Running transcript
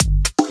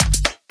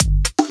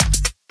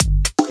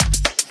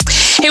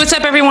Hey, what's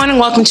up, everyone, and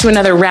welcome to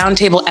another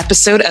Roundtable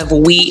episode of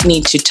We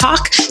Need to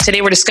Talk.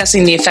 Today, we're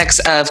discussing the effects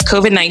of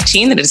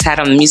COVID-19 that it has had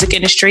on the music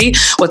industry,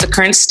 what the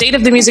current state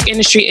of the music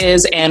industry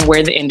is, and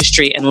where the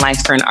industry and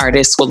life for an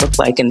artist will look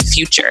like in the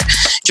future.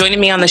 Joining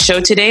me on the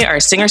show today are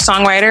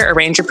singer-songwriter,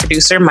 arranger,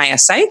 producer Maiya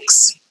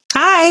Sykes.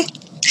 Hi.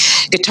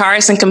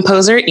 Guitarist and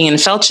composer Ian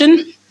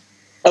Felchin.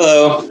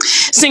 Hello.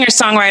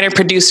 Singer-songwriter,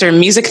 producer,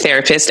 music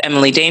therapist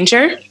Emily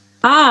Danger.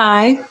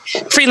 Hi.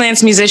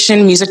 Freelance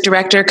musician, music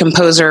director,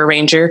 composer,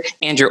 arranger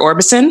Andrew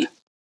Orbison.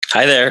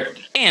 Hi there.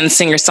 And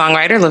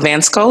singer-songwriter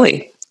LaVance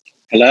Colley.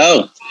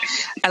 Hello.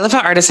 I love how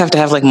artists have to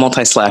have like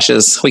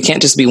multi-slashes. We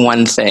can't just be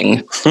one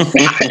thing.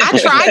 I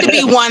tried to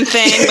be one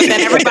thing, but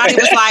then everybody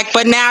was like,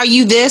 but now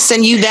you this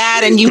and you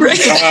that and you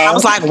I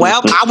was like,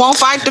 well, I won't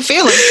fight the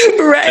feeling.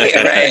 Right.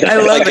 I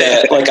love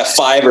it. Like a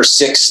 5 or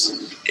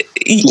 6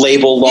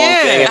 label long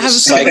thing.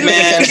 It's like,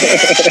 man,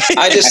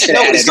 I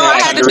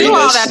had to do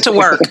all that to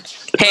work.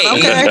 Hey,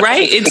 okay.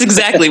 Right? It's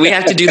exactly. We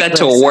have to do that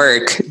to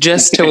work,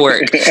 just to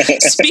work.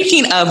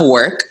 Speaking of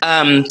work,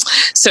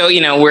 so, you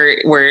know,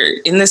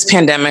 we're in this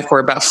pandemic. We're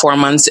about 4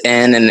 months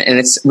in, and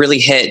it's really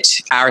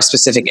hit our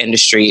specific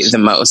industry the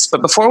most.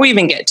 But before we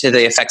even get to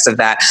the effects of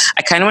that,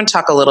 I kind of want to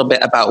talk a little bit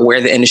about where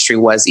the industry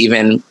was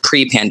even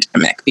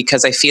pre-pandemic,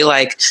 because I feel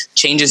like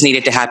changes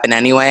needed to happen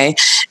anyway.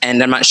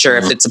 And I'm not sure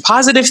if it's a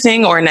positive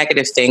thing or a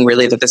negative thing,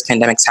 really, that this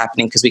pandemic's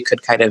happening, because we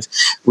could kind of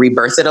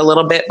rebirth it a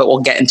little bit, but we'll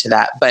get into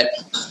that. But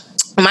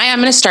Maiya, I'm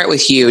going to start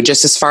with you,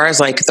 just as far as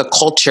like the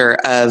culture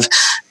of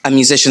a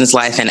musician's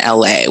life in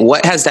LA.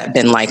 What has that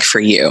been like for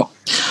you?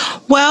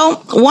 Well,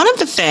 one of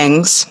the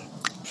things,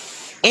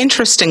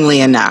 interestingly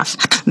enough,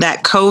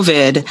 that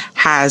COVID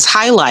has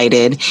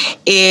highlighted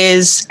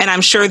is, and I'm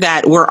sure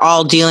that we're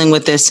all dealing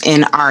with this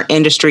in our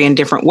industry in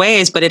different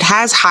ways, but it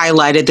has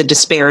highlighted the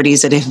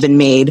disparities that have been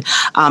made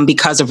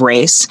because of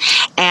race.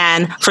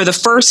 And for the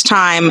first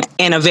time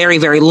in a very,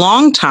 very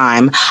long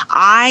time,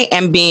 I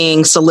am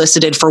being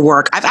solicited for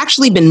work. I've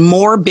actually been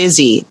more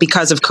busy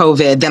because of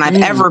COVID than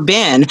I've ever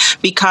been,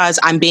 because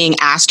I'm being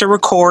asked to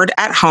record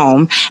at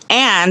home,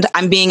 and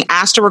I'm being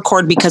asked to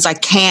record because I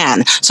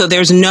can. So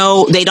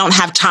they don't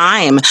have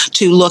time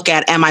to look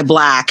at, am I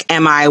Black?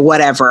 Am I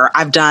whatever?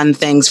 I've done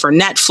things for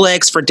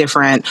Netflix, for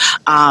different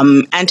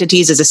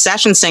entities as a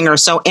session singer.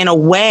 So in a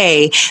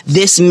way,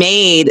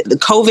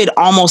 COVID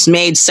almost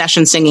made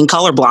session singing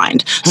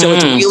colorblind. So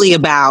it's really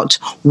about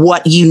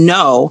what you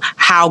know,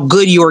 how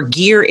good your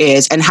gear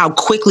is, and how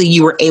quickly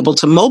you were able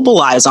to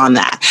mobilize on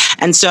that.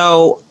 And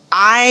so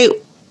I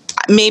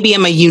maybe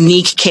am a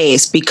unique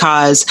case,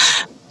 because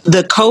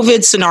the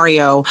COVID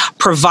scenario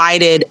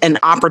provided an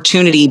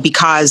opportunity,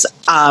 because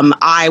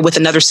I, with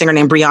another singer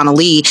named Brianna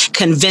Lee,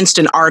 convinced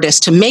an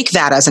artist to make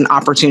that as an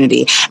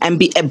opportunity.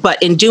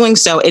 But in doing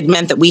so, it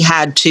meant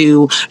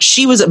that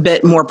she was a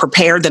bit more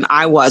prepared than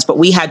I was, but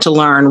we had to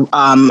learn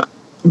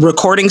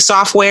recording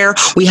software.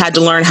 We had to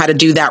learn how to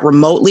do that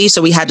remotely.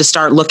 So we had to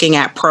start looking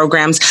at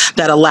programs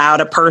that allowed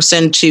a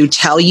person to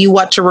tell you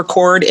what to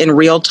record in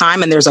real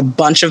time. And there's a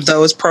bunch of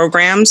those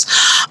programs.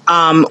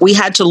 We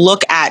had to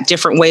look at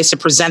different ways to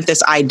present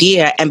this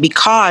idea. And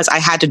because I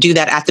had to do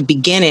that at the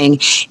beginning,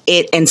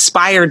 it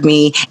inspired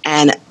me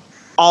and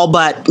all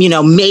but,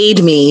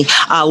 made me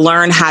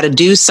learn how to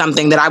do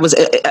something that I was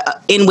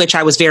in which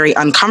I was very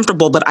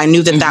uncomfortable, but I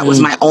knew that that was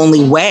my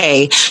only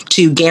way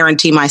to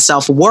guarantee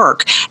myself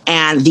work.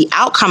 And the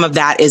outcome of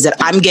that is that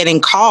I'm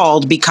getting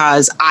called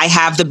because I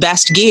have the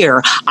best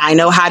gear. I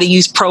know how to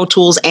use Pro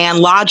Tools and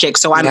Logic.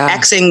 So I'm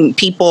Xing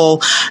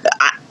people.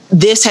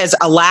 This has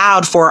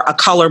allowed for a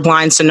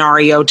colorblind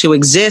scenario to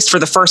exist for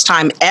the first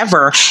time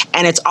ever.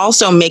 And it's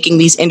also making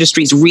these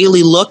industries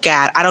really look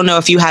at, I don't know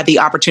if you had the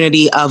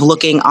opportunity of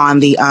looking on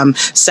the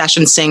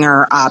session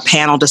singer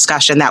panel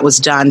discussion that was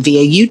done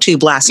via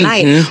YouTube last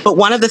night. But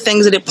one of the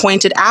things that it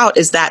pointed out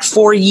is that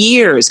for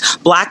years,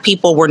 Black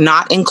people were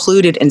not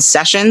included in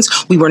sessions.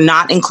 We were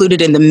not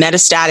included in the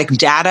metastatic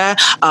data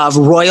of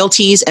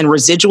royalties and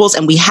residuals.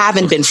 And we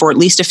haven't been for at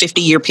least a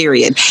 50-year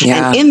period.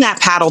 And in that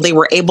panel, they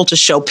were able to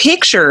show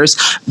pictures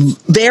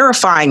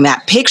verifying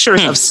that,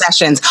 pictures of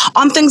sessions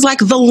on things like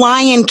The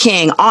Lion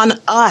King, on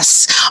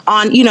Us,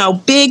 on,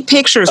 big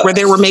pictures where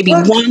there were maybe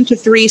 1 to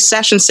 3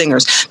 session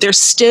singers. There's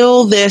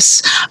still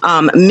this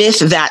myth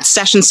that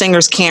session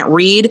singers can't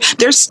read.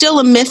 There's still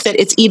a myth that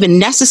it's even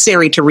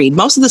necessary to read.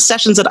 Most of the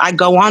sessions that I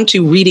go on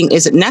to, reading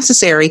isn't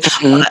necessary.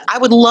 But I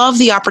would love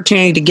the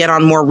opportunity to get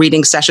on more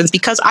reading sessions,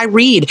 because I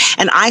read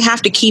and I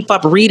have to keep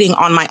up reading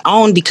on my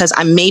own, because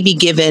I may be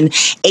given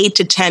 8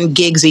 to 10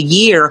 gigs a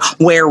year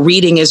where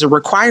reading is a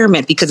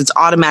requirement, because it's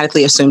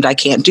automatically assumed I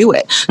can't do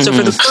it. So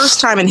for the first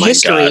time in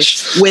history,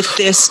 with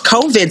this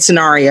COVID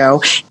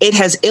scenario, it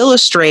has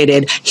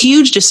illustrated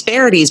huge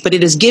disparities, but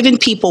it has given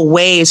people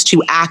ways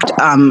to act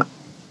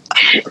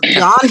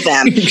beyond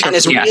them and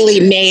has really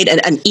made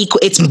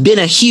it's been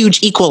a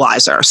huge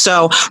equalizer.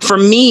 So for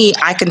me,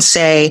 I can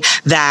say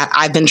that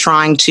I've been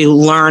trying to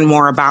learn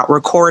more about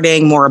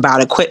recording, more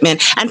about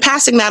equipment, and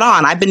passing that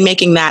on. I've been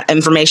making that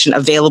information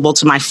available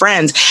to my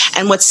friends.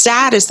 And what's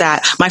sad is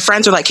that my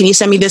friends are like, can you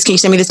send me this? Can you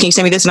send me this? Can you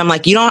send me this? And I'm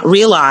like, you don't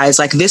realize,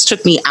 like, this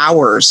took me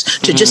hours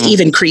to just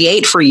even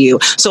create for you.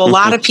 So a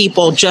lot of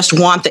people just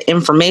want the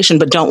information,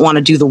 but don't want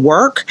to do the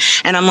work.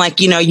 And I'm like,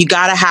 you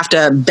have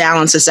to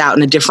balance this out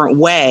in a different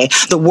way.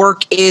 The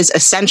work is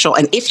essential.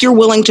 And if you're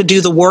willing to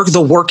do the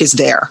work is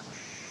there.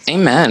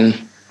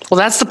 Amen. Well,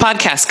 that's the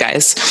podcast,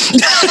 guys.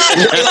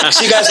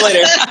 See you guys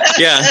later.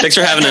 Yeah, thanks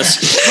for having us.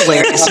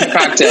 Hilarious.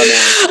 Cocktail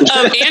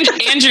now.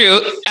 Andrew,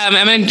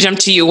 I'm going to jump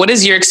to you. What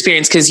is your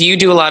experience? Because you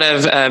do a lot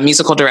of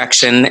musical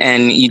direction,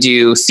 and you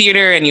do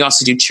theater, and you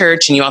also do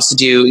church, and you also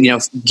do,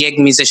 gig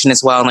musician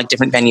as well, in like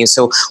different venues.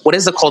 So what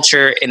has the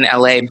culture in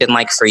LA been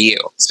like for you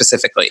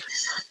specifically?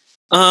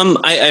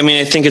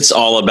 I think it's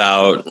all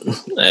about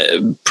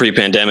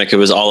pre-pandemic. It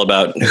was all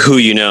about who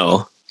you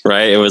know,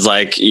 right? It was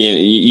like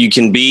you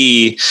can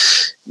be.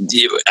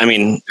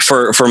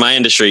 For my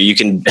industry, you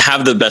can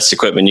have the best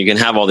equipment, you can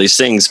have all these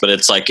things, but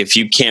it's like if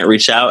you can't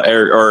reach out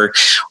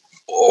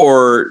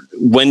or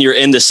when you're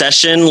in the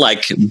session,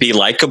 like, be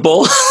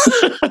likable,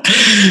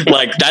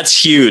 like,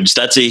 that's huge.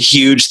 That's a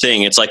huge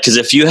thing. It's like, because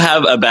if you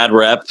have a bad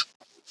rep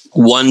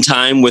one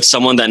time with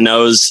someone that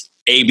knows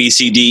A, B,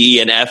 C, D, E,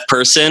 and F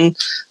person,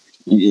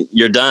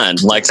 you're done.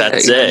 Like,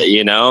 that's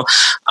it,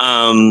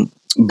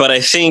 But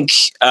I think,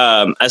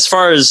 as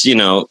far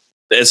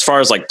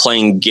as like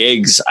playing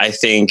gigs, I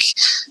think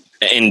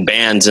in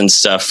bands and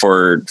stuff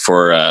for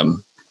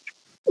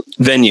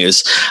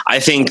venues, I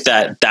think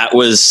that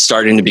was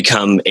starting to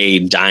become a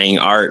dying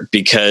art,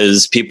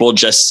 because people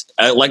just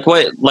like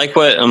what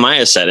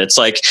Maiya said. It's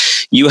like,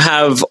 you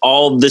have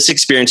all this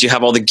experience, you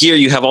have all the gear,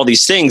 you have all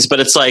these things, but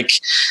it's like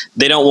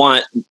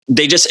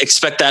they just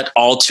expect that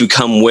all to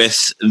come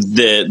with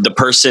the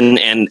person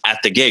and at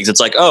the gigs. It's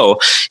like, oh,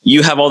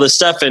 you have all this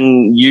stuff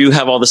and you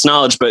have all this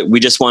knowledge, but we're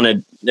going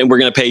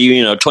to pay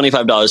you,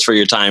 $25 for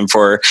your time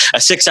for a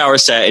 6-hour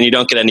set, and you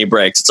don't get any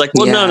breaks. It's like,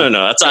 well, no,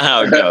 that's not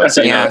how it goes.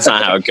 That's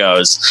not how it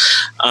goes.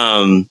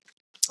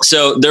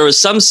 So there was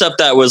some stuff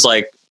that was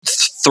like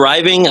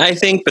thriving, I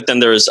think, but then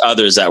there was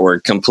others that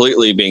were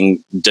completely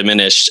being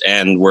diminished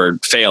and were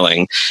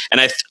failing. And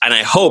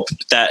I hope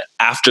that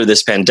after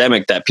this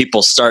pandemic that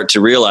people start to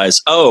realize,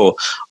 oh,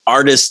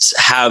 artists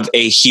have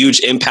a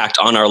huge impact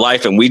on our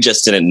life and we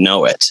just didn't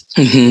know it.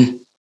 Mm-hmm.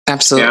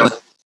 Absolutely. Yeah.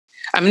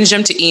 I'm going to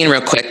jump to Ian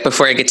real quick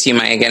before I get to you,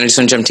 Maiya, again. I just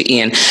want to jump to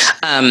Ian.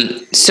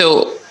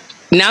 So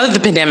now that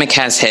the pandemic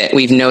has hit,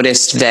 we've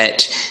noticed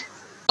that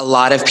a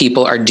lot of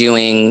people are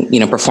doing,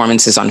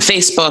 performances on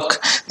Facebook.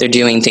 They're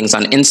doing things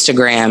on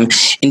Instagram.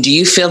 And do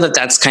you feel that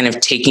that's kind of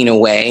taking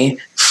away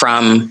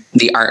from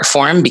the art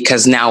form,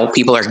 because now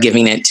people are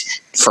giving it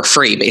for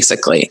free,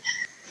 basically?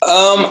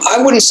 I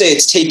wouldn't say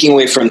it's taking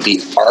away from the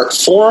art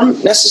form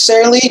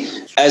necessarily,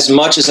 as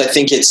much as I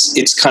think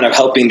it's kind of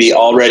helping the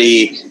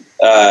already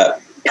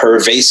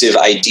pervasive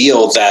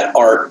ideal that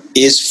art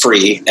is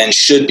free and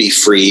should be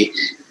free,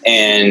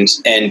 and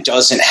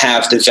doesn't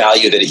have the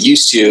value that it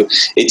used to.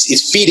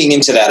 It's feeding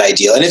into that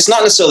ideal. And it's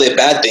not necessarily a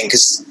bad thing,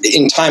 because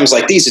in times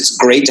like these, it's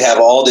great to have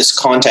all this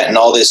content and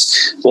all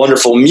this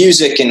wonderful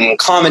music and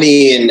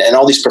comedy and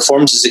all these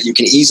performances that you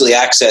can easily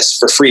access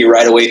for free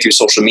right away through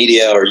social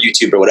media or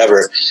YouTube or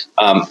whatever.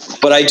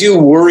 But I do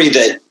worry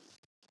that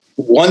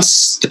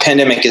once the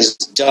pandemic is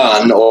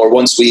done, or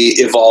once we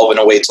evolve in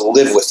a way to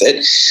live with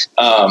it,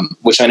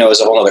 which I know is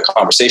a whole other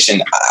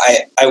conversation,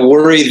 I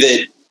worry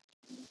that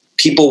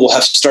people will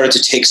have started to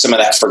take some of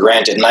that for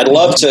granted. And I'd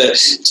love to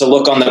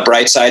look on the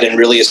bright side and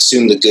really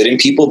assume the good in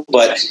people,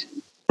 but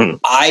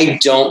I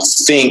don't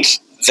think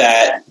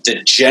that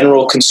the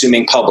general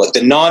consuming public,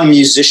 the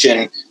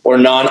non-musician or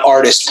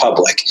non-artist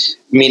public,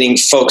 meaning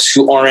folks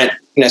who aren't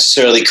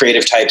necessarily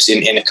creative types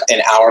in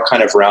our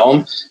kind of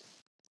realm,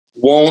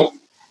 won't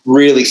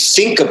really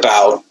think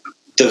about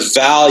the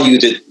value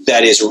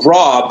that is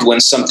robbed when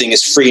something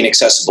is free and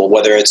accessible.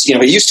 Whether it's,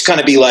 it used to kind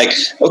of be like,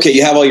 okay,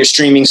 you have all your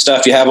streaming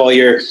stuff, you have all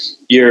your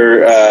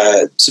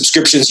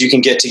subscriptions you can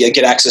get to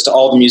get access to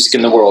all the music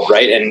in the world,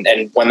 right?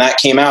 And when that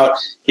came out,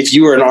 if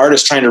you were an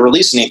artist trying to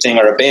release anything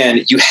or a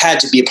band, you had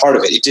to be a part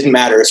of it. It didn't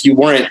matter if you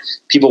weren't;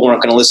 people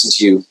weren't going to listen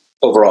to you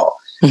overall.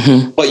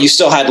 Mm-hmm. But you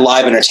still had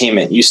live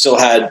entertainment. You still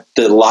had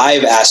the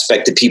live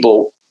aspect that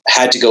people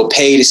had to go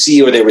pay to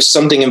see, or there was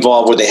something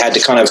involved where they had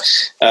to kind of,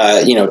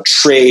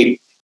 trade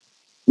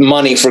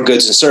money for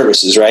goods and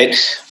services, right?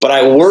 But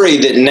I worry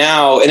that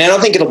now, and I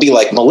don't think it'll be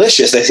like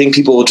malicious, I think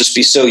people will just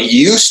be so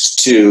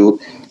used to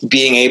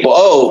being able,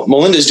 oh,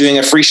 Malynda's doing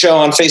a free show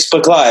on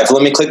Facebook Live,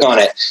 let me click on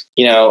it.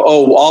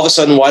 Oh, all of a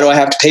sudden, why do I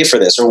have to pay for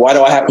this? Or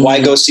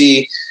why go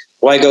see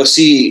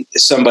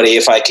somebody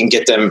if I can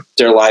get them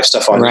their live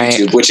stuff on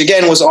YouTube, which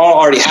again was all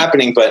already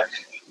happening. But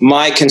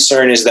my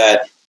concern is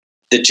that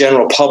the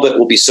general public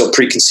will be so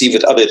preconceived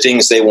with other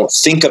things, they won't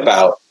think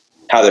about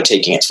how they're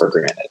taking it for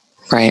granted.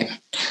 Right.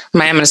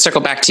 Maiya, I'm going to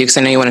circle back to you because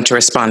I know you wanted to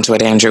respond to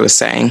what Andrew was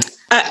saying.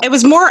 It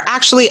was more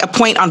actually a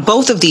point on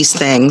both of these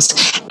things,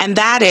 and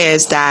that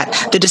is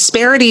that the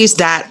disparities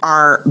that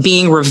are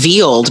being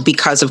revealed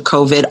because of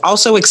COVID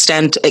also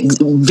extend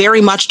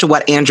very much to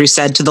what Andrew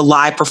said, to the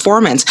live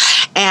performance.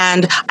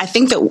 And I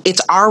think that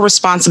it's our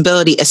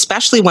responsibility,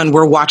 especially when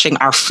we're watching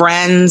our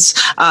friends'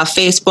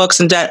 Facebooks,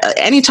 and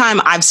anytime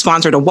I've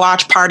sponsored a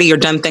watch party or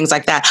done things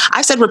like that,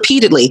 I've said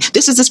repeatedly,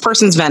 this is this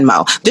person's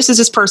Venmo, this is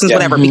this person's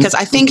whatever, because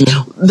I think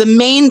the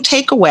main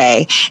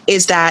takeaway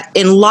is that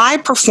in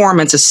live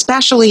performance,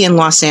 especially in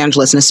Los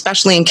Angeles and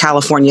especially in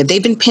California,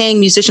 they've been paying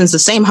musicians the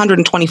same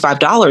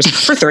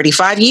 $125 for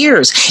 35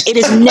 years. It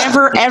has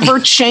never, ever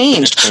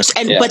changed.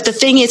 But the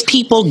thing is,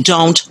 people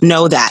don't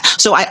know that.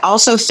 So I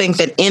also think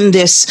that in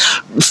this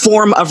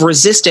form of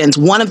resistance,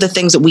 one of the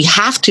things that we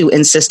have to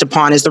insist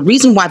upon is the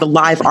reason why the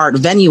live art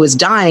venue is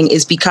dying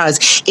is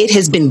because it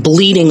has been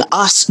bleeding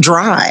us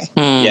dry.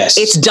 Yes.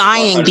 It's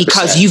dying 100%.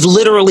 because you've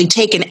literally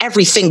taken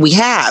everything we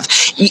have.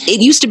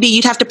 It used to be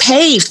you'd have to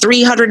pay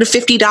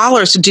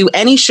 $350 to do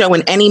any show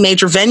in any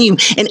major venue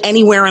in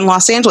anywhere in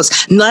Los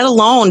Angeles, let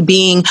alone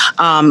being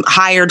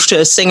hired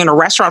to sing in a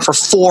restaurant for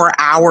 4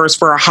 hours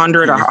for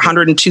 $100 or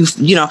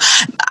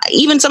 $102.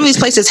 Even some of these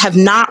places have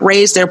not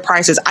raised their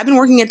prices. I've been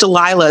working at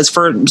Delilah's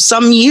for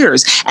some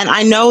years, and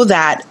I know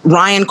that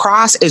Ryan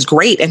Cross is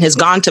great and has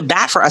gone to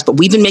bat for us, but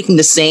we've been making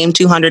the same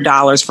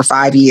 $200 for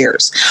 5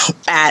 years.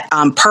 At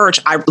Perch,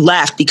 I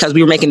left because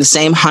we were making the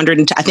same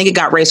I think it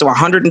got raised to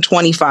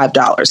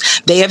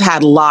 $125. They have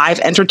had live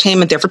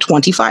entertainment there for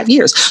 25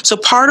 years. So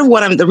part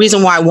of the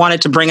reason why I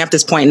wanted to bring up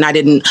this point,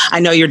 and I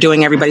know you're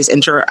doing everybody's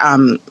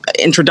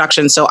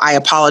introduction, so I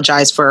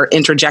apologize for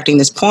interjecting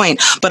this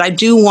point, but I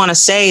do want to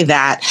say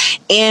that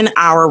in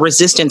our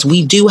resistance,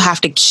 we do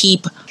have to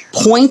keep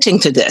pointing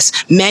to this.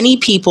 Many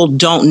people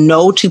don't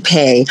know to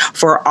pay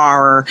for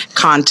our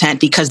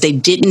content because they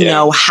didn't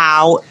know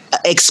how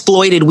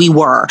exploited we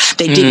were.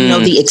 They didn't know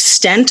the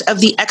extent of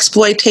the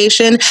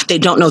exploitation. They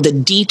don't know the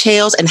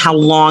details and how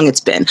long it's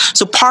been.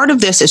 So part of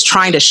this is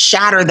trying to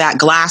shatter that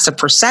glass of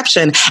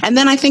perception, and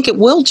then I think it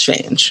will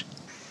change.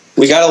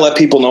 We got to let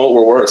people know what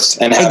we're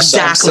worth and have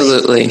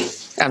Absolutely.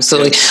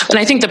 Absolutely. And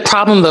I think the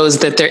problem, though, is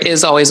that there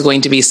is always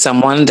going to be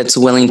someone that's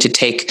willing to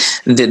take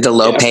the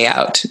low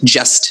payout.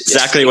 Just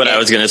exactly what I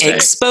was going to say.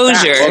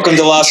 Exposure. Welcome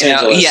to Los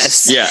Angeles.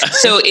 Yes. Yeah.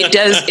 So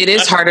it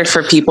is harder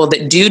for people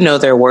that do know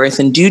their worth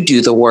and do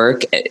the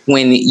work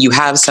when you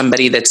have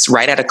somebody that's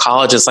right out of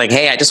college is like,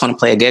 hey, I just want to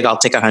play a gig. I'll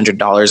take $100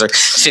 or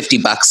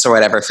 $50 or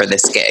whatever for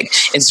this gig.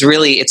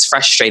 It's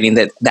frustrating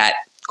that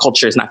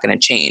culture is not going to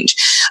change.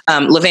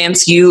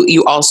 LaVance,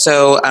 you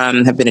also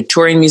have been a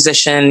touring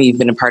musician. You've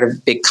been a part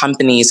of big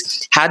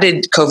companies. How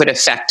did COVID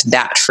affect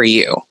that for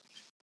you?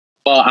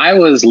 Well, I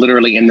was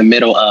literally in the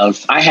middle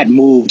I had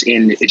moved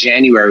in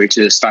January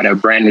to start a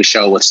brand new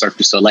show with Cirque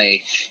du Soleil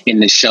in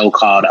this show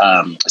called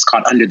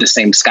Under the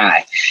Same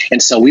Sky.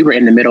 And so we were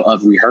in the middle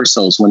of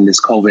rehearsals when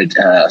this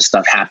COVID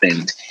stuff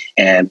happened.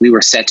 And we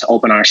were set to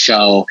open our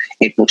show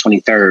April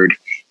 23rd.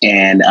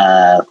 And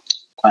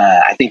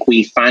I think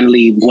we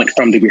finally went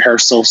from the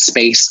rehearsal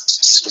space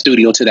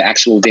studio to the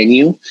actual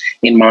venue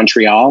in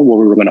Montreal where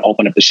we were going to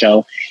open up the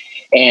show.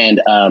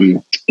 And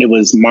it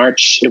was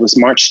March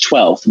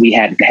 12th. We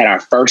had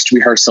our first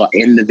rehearsal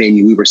in the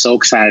venue. We were so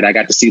excited. I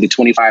got to see the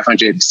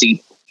 2,500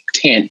 seat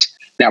tent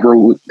that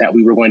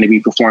we were going to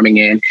be performing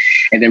in.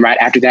 And then right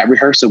after that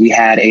rehearsal, we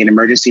had an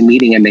emergency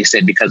meeting, and they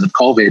said because of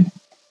COVID,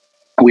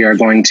 we are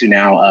going to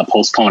now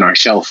postpone our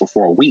show for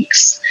 4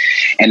 weeks.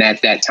 And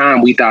at that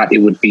time, we thought it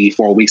would be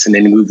 4 weeks and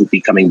then we would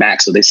be coming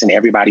back. So they sent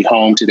everybody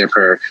home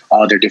to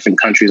all their different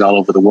countries all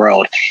over the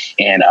world.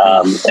 And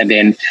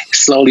then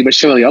slowly but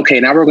surely, okay,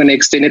 now we're going to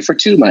extend it for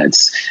 2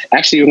 months.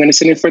 Actually, we're going to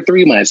extend it for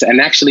 3 months.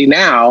 And actually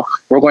now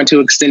we're going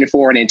to extend it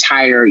for an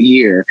entire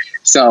year.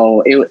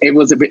 So it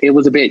was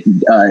a bit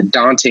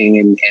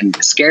daunting and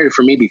scary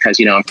for me because,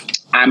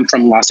 I'm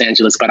from Los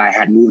Angeles, but I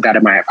had moved out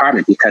of my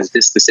apartment because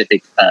this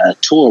specific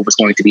tour was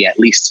going to be at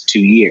least 2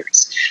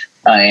 years.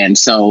 And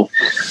so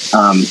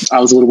I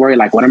was a little worried,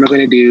 like, what am I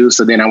going to do?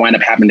 So then I wound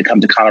up having to come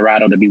to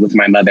Colorado to be with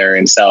my mother.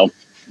 And so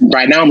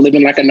right now I'm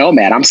living like a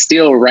nomad. I'm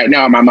still right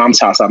now at my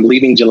mom's house. I'm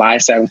leaving July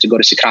 7th to go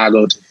to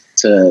Chicago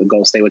to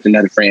go stay with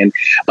another friend.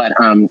 But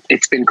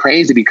it's been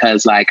crazy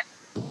because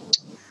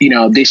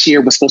this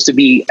year was supposed to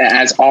be,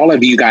 as all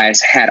of you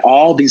guys had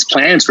all these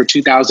plans for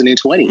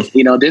 2020.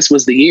 This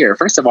was the year.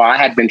 First of all, I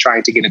had been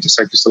trying to get into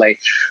Cirque du Soleil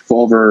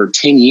for over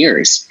 10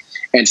 years.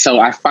 And so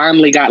I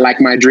finally got like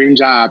my dream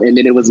job, and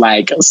then it was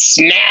like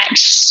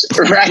snatched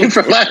right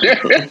from under,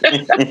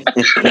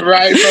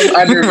 right.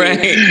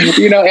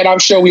 me. And I'm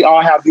sure we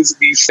all have these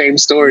same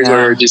stories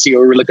where just,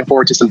 we're looking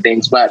forward to some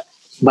things, but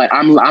But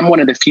I'm one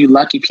of the few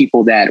lucky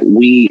people that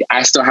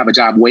I still have a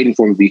job waiting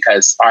for me,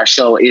 because our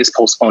show is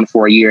postponed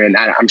for a year. And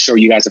I'm sure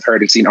you guys have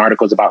heard and seen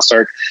articles about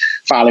Cirque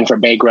filing for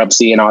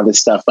bankruptcy and all this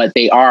stuff, but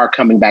they are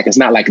coming back. It's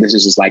not like this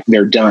is just like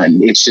they're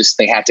done. It's just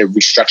they had to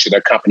restructure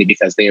their company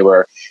because they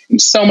were in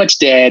so much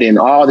debt and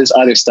all this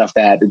other stuff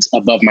that is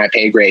above my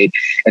pay grade.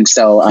 And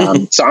so,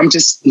 so I'm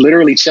just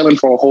literally chilling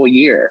for a whole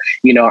year.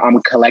 You know,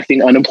 I'm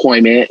collecting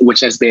unemployment, which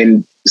has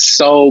been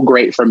so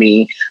great for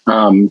me.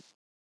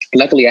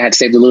 Luckily, I had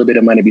saved a little bit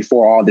of money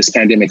before all this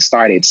pandemic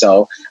started,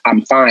 so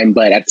I'm fine.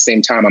 But at the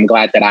same time, I'm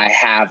glad that I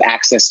have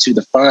access to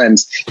the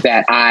funds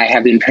that I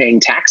have been paying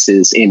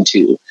taxes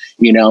into,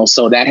 you know,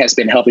 so that has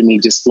been helping me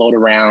just float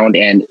around.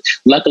 And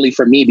luckily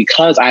for me,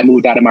 because I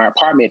moved out of my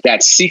apartment,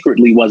 that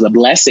secretly was a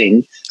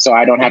blessing. So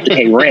I don't have to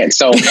pay rent.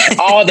 So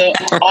all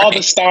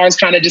the stars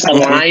kind of just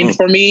aligned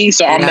for me.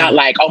 So I'm not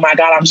like, oh my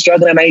God, I'm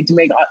struggling. I need to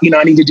make,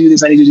 I need to do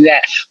this. I need to do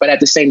that. But at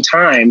the same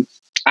time,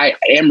 I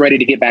am ready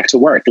to get back to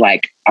work.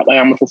 Like,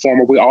 I'm a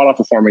performer. We all are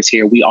performers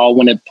here. We all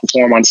want to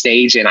perform on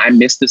stage, and I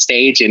miss the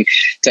stage. And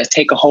to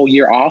take a whole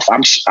year off,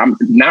 I'm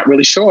not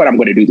really sure what I'm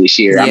going to do this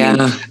year. Yeah.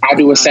 I mean, I'll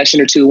do a session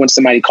or two when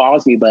somebody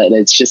calls me, but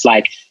it's just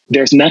like,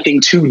 there's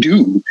nothing to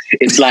do.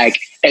 It's like,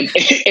 and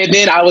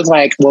then I was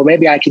like, well,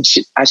 maybe I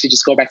should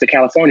just go back to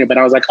California. But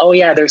I was like, oh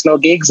yeah, there's no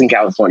gigs in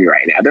California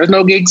right now. There's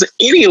no gigs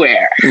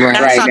anywhere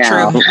right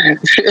now.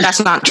 True. That's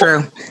not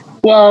true.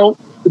 Well,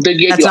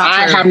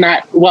 I have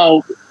not.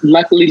 Well,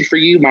 luckily for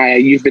you,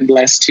 Maiya, you've been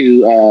blessed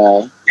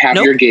to have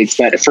your gigs.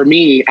 But for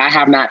me, I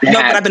have not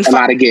had a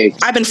lot of gigs.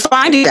 I've been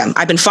finding them.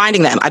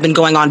 I've been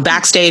going on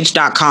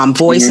backstage.com,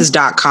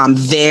 voices.com.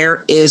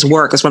 There is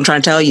work. That's what I'm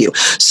trying to tell you.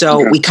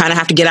 So we kind of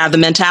have to get out of the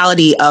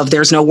mentality of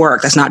there's no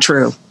work. That's not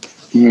true.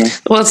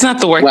 Well, it's not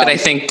the work that I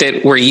think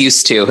that we're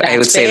used to. I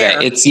would say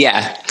that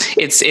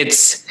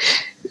it's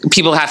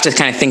people have to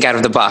kind of think out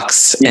of the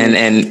box, and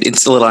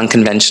it's a little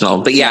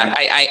unconventional. But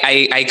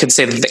I could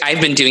say that I've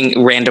been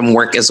doing random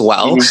work as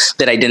well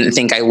that I didn't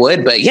think I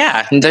would. But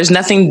there's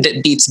nothing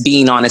that beats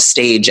being on a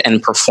stage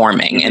and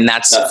performing. And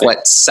that's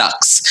what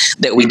sucks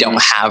that we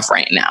don't have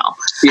right now.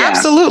 Yeah.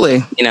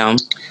 Absolutely. You know,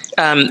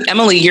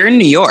 Emily, you're in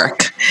New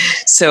York,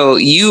 so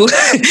you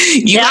guys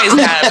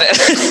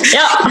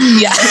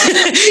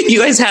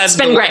had it's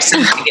been great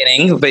since the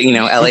beginning, but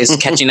LA's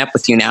catching up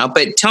with you now.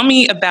 But tell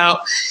me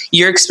about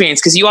your experience,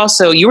 because you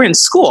were in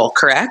school,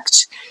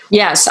 correct?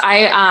 Yes,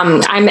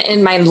 I'm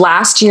in my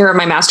last year of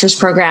my master's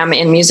program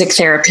in music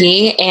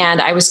therapy,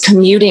 and I was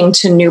commuting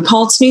to New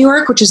Paltz, New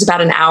York, which is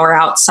about an hour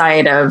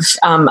outside of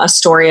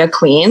Astoria,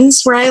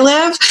 Queens, where I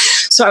live.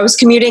 So I was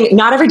commuting,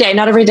 not every day,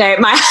 not every day,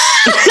 but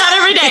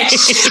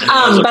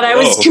I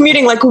was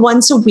commuting like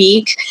once a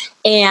week.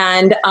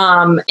 And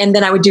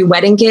then I would do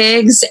wedding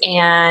gigs,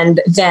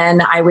 and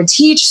then I would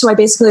teach. So I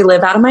basically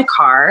live out of my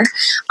car.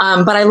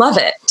 But I love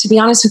it. To be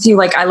honest with you,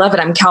 like, I love it.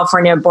 I'm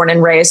California born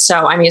and raised,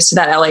 so I'm used to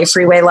that LA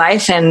freeway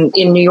life. And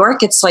in New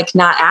York, it's like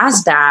not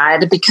as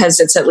bad because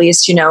it's at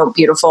least,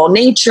 beautiful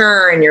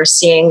nature, and you're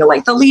seeing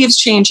like the leaves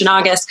change in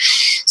August.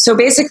 So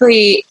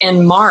basically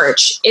in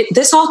March,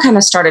 this all kind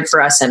of started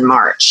for us in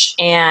March,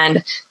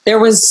 and there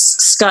was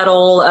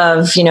scuttle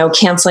of,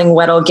 canceling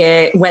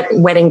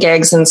wedding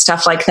gigs and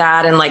stuff like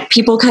that. And like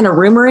people kind of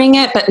rumoring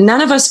it, but none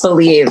of us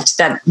believed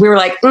that. We were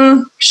like,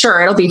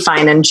 sure, it'll be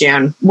fine in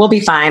June. We'll be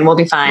fine.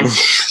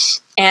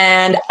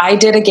 And I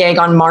did a gig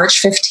on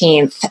March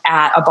 15th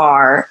at a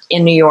bar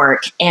in New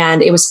York,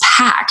 and it was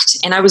packed,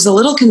 and I was a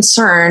little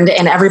concerned,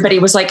 and everybody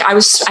was like, I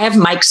have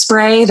mic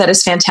spray that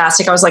is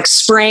fantastic. I was like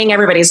spraying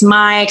everybody's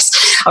mics.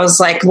 I was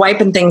like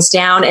wiping things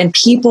down, and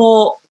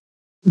people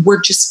were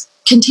just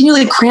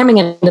continually cramming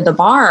into the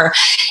bar.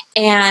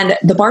 And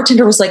the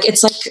bartender was like,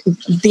 it's like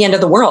the end of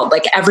the world.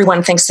 Like,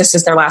 everyone thinks this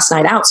is their last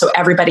night out. So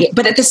everybody,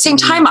 but at the same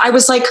time, I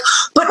was like,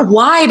 but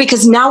why?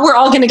 Because now we're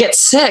all going to get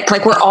sick.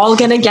 Like, we're all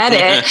going to get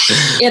it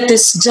at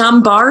this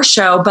dumb bar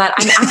show. But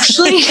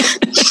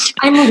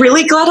I'm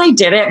really glad I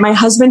did it. My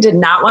husband did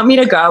not want me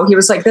to go. He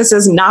was like, this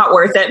is not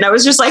worth it. And I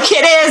was just like,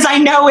 it is. I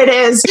know it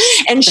is.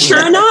 And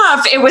sure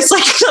enough, it was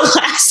like the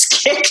last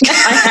kick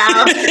that I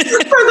have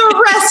for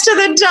the rest of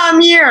the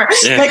dumb year.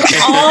 Like,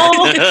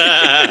 all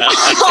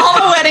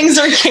the weddings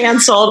are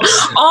canceled.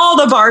 All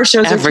the bar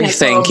shows are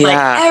canceled.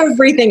 Like,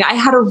 everything. I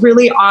had a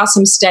really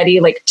awesome, steady,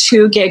 like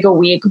 2 gig a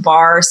week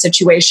bar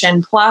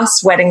situation,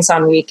 plus weddings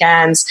on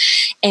weekends,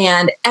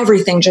 and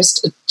everything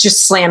just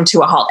slammed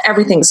to a halt.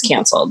 Everything's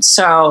canceled.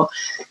 So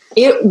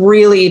it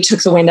really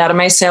took the wind out of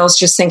my sails,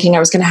 just thinking I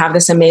was going to have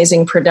this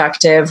amazing,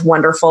 productive,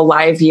 wonderful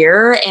live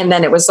year. And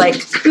then it was like,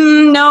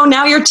 no,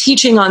 now you're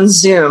teaching on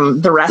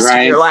Zoom the rest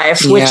of your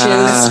life, which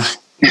is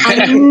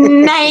a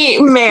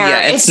nightmare.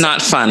 Yeah, it's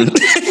not fun.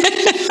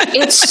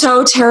 It's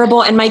so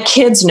terrible. And my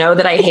kids know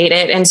that I hate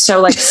it. And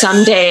so like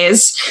some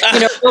days,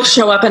 they'll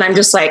show up and I'm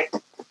just like,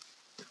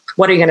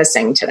 what are you going to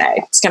sing today?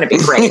 It's going to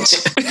be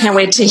great. Can't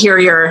wait to hear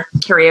your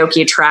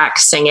karaoke track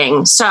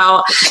singing.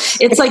 So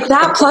it's like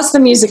that. Plus the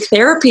music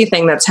therapy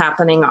thing that's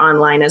happening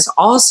online is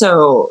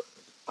also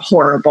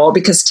horrible,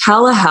 because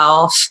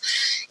telehealth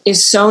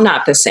is so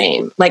not the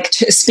same. Like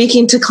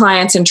speaking to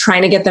clients and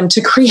trying to get them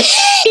to create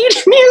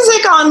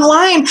music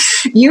online,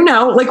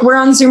 like we're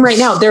on Zoom right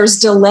now, there's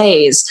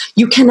delays.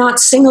 You cannot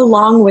sing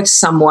along with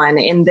someone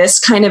in this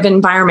kind of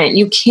environment.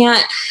 You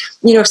can't,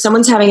 if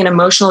someone's having an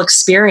emotional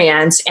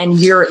experience and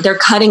they're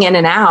cutting in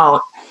and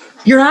out,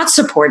 you're not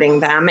supporting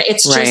them.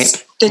 It's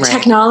just the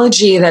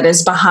technology that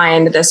is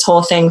behind this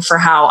whole thing for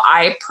how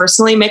I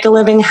personally make a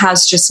living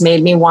has just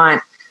made me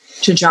want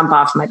to jump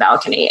off my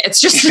balcony.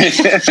 It's just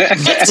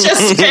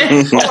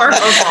been horrible.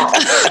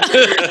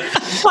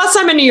 Plus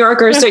I'm a New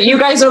Yorker, so you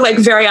guys are like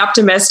very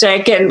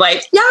optimistic and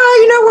like, yeah,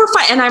 we're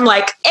fine. And I'm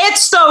like,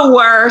 it's the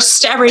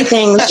worst.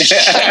 Everything's shit.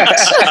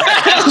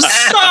 I'm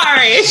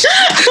sorry.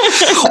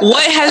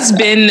 What has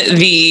been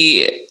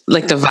the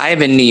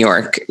vibe in New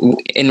York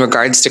in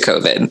regards to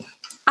COVID?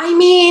 I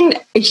mean,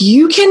 if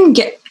you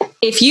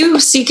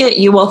seek it,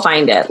 you will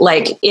find it.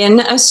 Like in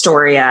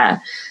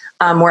Astoria,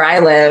 where I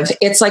live,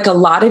 it's like a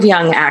lot of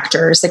young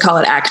actors. They call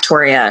it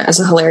Actoria as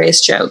a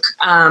hilarious joke.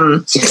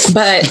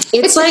 But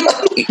it's like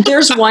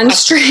there's one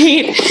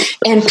street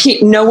and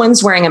no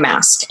one's wearing a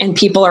mask and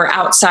people are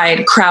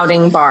outside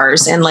crowding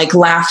bars and like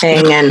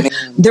laughing. And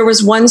there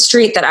was one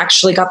street that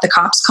actually got the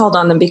cops called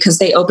on them because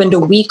they opened a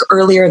week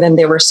earlier than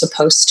they were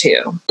supposed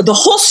to. The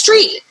whole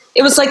street.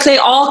 It was like they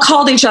all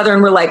called each other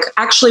and were like,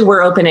 actually,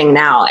 we're opening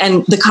now.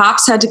 And the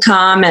cops had to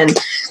come and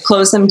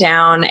close them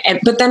down.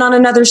 But then on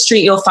another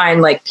street, you'll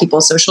find like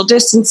people social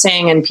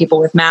distancing and people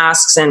with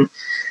masks. And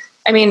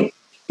I mean,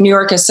 New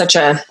York is such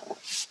a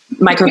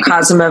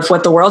microcosm of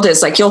what the world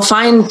is. Like you'll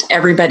find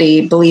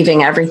everybody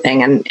believing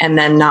everything and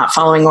then not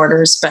following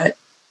orders. But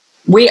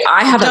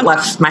I haven't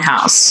left my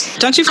house.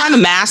 Don't you find the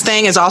mask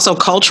thing is also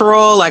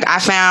cultural? Like I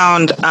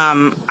found,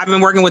 I've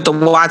been working with the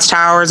Watts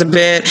Towers a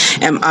bit,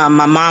 and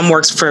my mom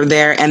works for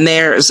there. And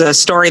there's a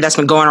story that's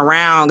been going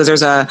around because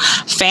there's a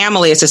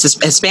family, it's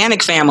a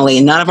Hispanic family.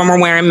 None of them are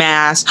wearing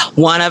masks.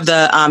 One of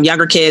the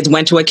younger kids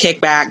went to a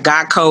kickback,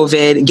 got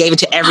COVID, gave it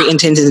to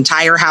his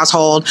entire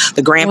household.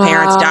 The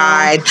grandparents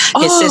died.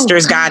 His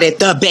sisters got it.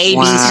 The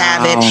babies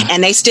have it.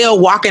 And they still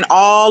walking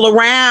all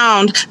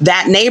around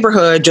that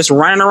neighborhood, just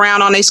running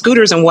around on their scooters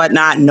and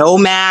whatnot, no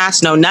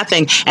mask, no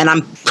nothing. And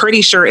I'm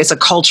pretty sure it's a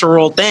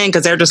cultural thing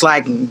because they're just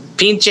like,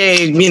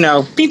 pinche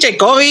COVID.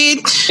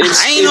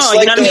 You know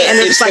what I mean? And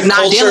it's like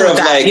not dealing with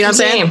that. You know what I'm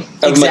saying?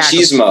 Of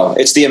machismo.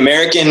 It's the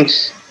American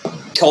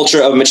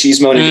culture of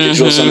machismo and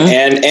individualism.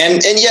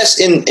 And yes,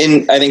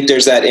 in I think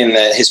there's that in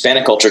the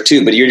Hispanic culture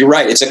too, but you're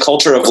right. It's a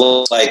culture of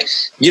like,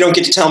 you don't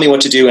get to tell me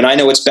what to do and I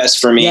know what's best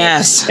for me.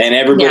 Yes. And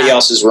everybody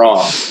else is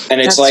wrong.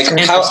 And it's like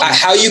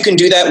how you can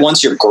do that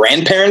once your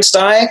grandparents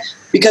die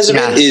because of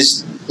it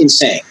is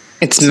insane.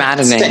 It's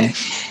maddening.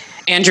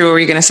 Andrew, what were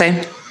you going to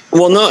say?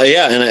 Well, no,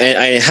 yeah, and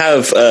I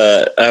have.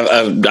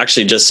 I've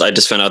actually I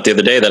just found out the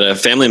other day that a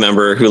family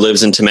member who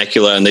lives in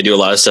Temecula and they do a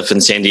lot of stuff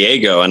in San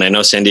Diego, and I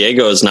know San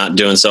Diego is not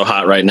doing so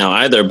hot right now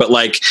either. But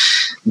like,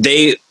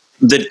 the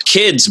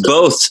kids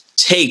both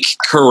take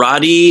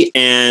karate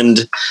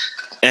and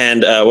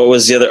what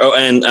was the other? Oh,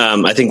 and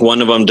I think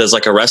one of them does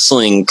like a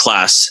wrestling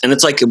class, and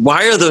it's like,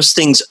 why are those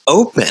things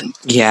open?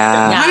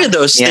 Yeah, why are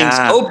those things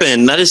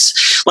open? That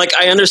is like,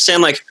 I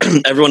understand, like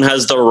everyone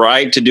has the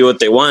right to do what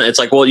they want. It's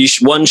like, well,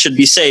 one should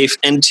be safe,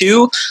 and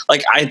two,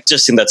 like I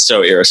just think that's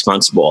so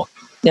irresponsible.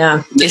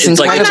 Yeah, it's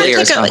like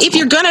if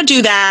you're going to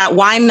do that,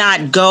 why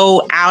not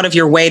go out of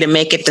your way to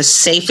make it the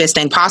safest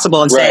thing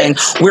possible and saying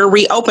we're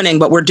reopening,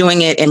 but we're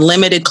doing it in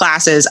limited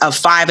classes of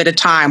 5 at a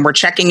time. We're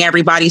checking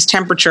everybody's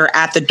temperature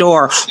at the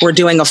door. We're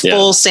doing a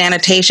full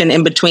sanitation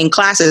in between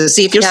classes.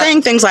 See, if you're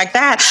saying things like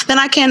that, then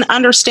I can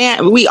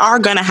understand. We are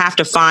going to have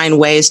to find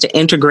ways to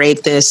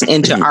integrate this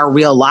into our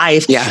real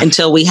life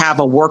until we have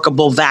a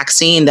workable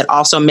vaccine that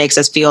also makes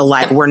us feel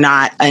like we're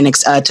not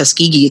a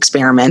Tuskegee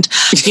experiment.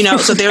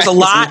 So there's a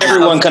lot.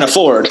 Everyone can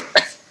afford.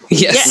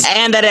 Yes.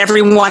 Yeah, and that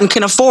everyone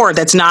can afford.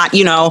 That's not,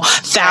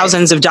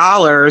 thousands of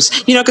dollars,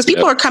 because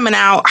people are coming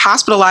out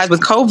hospitalized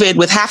with COVID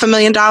with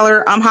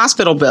 $500,000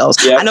 hospital bills.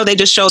 Yep. I know they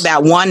just showed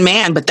that one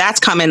man, but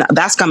that's coming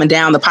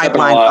down the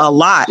pipeline a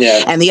lot.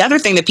 Yeah. And the other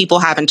thing that people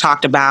haven't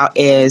talked about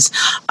is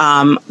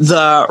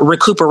the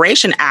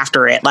recuperation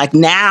after it. Like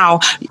now,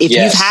 if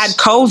you've had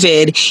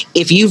COVID,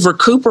 if you've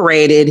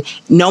recuperated,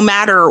 no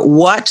matter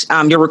what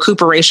your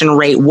recuperation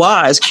rate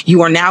was,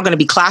 you are now going to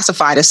be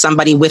classified as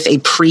somebody with a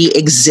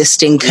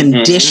pre-existing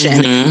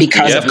condition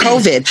because of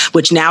COVID,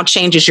 which now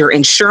changes your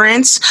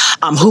insurance,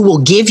 who will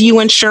give you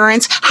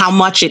insurance, how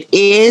much it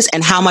is,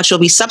 and how much you'll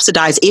be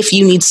subsidized if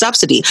you need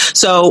subsidy.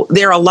 So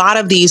there are a lot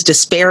of these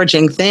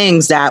disparaging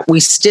things that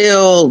we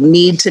still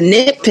need to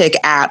nitpick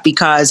at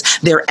because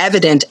they're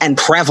evident and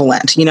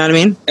prevalent. You know what I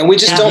mean? And we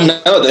just don't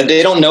know that.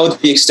 They don't know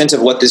the extent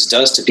of what this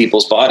does to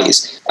people's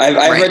bodies. I've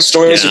read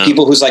stories of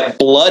people whose like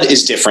blood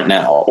is different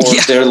now, or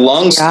their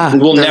lungs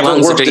will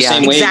never work the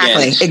same way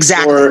again.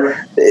 Exactly.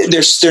 Or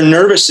their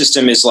nervous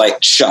system is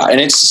like shot, and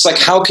it's just like,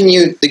 how can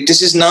you? Like,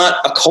 this is not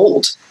a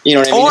cold. You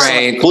know what I mean?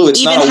 It's not flu.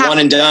 It's not a one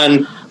and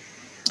done.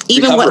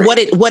 even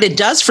what it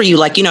does for you,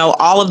 like, you know,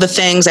 all of the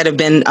things that have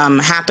been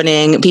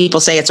happening. People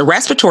say it's a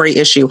respiratory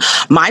issue.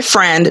 My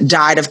friend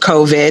died of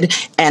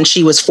COVID and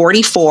she was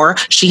 44.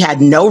 She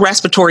had no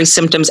respiratory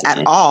symptoms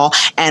at all.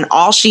 And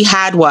all she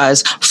had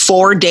was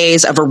 4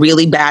 days of a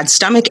really bad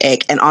stomach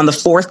ache. And on the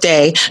 4th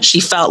day, she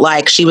felt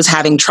like she was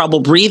having trouble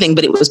breathing,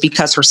 but it was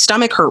because her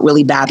stomach hurt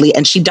really badly.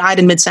 And she died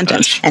in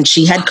mid-sentence and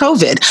she had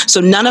COVID. So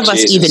none of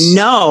us even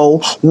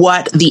know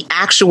what the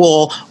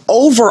actual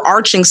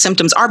overarching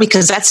symptoms are,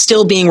 because that's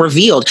still being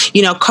revealed.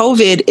 You know,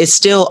 COVID is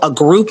still a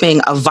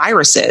grouping of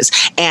viruses,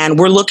 and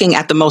we're looking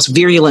at the most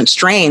virulent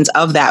strains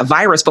of that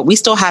virus, but we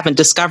still haven't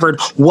discovered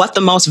what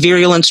the most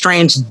virulent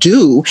strains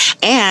do.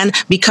 And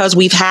because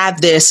we've had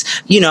this,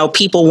 you know,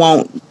 people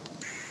won't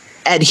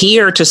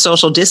adhere to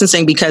social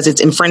distancing because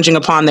it's infringing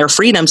upon their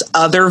freedoms,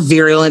 other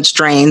virulent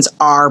strains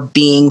are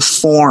being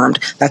formed.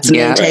 That's the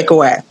main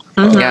takeaway.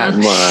 Mm-hmm.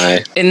 Yeah.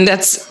 And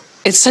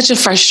it's such a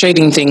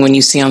frustrating thing when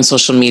you see on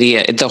social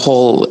media the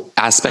whole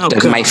aspect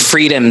of my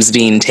freedoms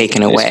being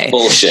taken away.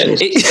 Bullshit.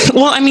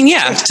 Well, I mean,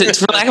 yeah,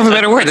 for lack of a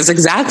better word, that's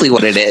exactly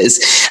what it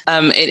is.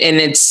 And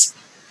it's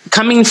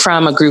coming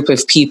from a group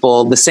of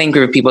people, the same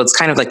group of people. It's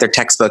kind of like their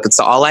textbook. It's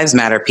the All Lives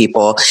Matter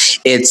people.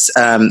 It's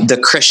the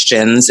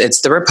Christians.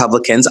 It's the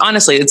Republicans.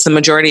 Honestly, it's the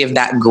majority of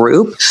that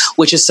group,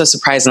 which is so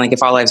surprising. Like,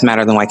 if all lives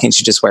matter, then why can't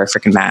you just wear a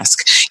freaking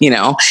mask? You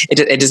know,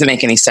 it doesn't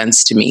make any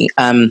sense to me.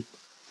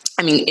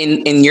 I mean,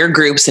 in your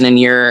groups and in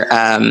your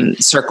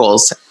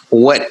circles,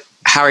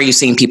 how are you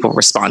seeing people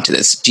respond to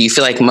this? Do you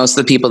feel like most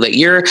of the people that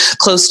you're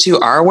close to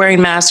are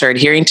wearing masks or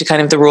adhering to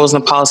kind of the rules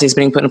and the policies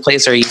being put in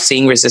place? Or are you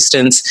seeing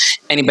resistance?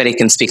 Anybody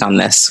can speak on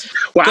this.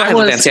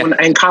 Well,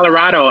 in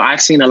Colorado,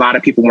 I've seen a lot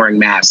of people wearing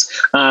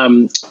masks.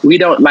 We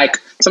don't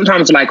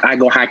sometimes I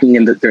go hiking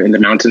in the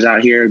mountains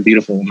out here,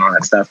 beautiful and all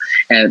that stuff.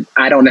 And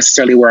I don't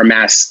necessarily wear a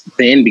mask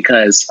then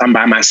because I'm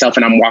by myself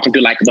and I'm walking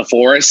through like the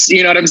forest,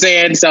 you know what I'm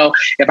saying? So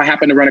if I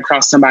happen to run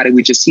across somebody,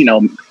 we just, you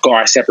know, go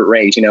our separate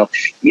ways, you know.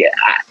 Yeah,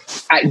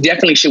 I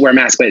definitely should wear a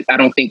mask, but I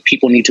don't think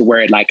people need to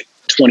wear it like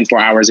 24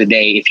 hours a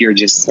day if you're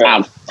just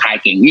out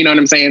hiking. You know what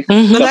I'm saying?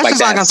 Mm-hmm. That's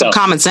just like some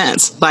common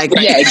sense. Like,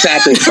 yeah,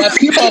 exactly.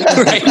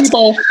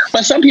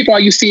 But some people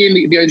you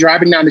see they're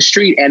driving down the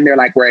street and they're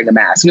like wearing a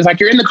mask. It's like,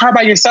 you're in the car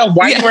by yourself.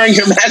 Why are you wearing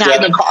your mask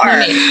in the car?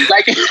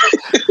 Like,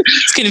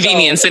 it's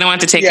convenience. They don't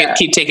want to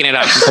keep taking it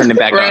off and putting it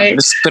back on.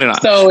 Just put it on.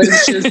 So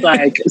it's just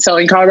like, so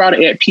in Colorado,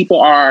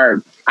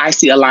 I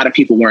see a lot of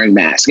people wearing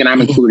masks, and I'm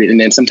included. And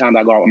then sometimes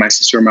I go out with my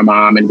sister and my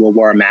mom and we'll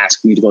wear a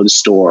mask. We need to go to the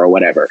store or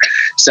whatever.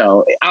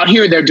 So out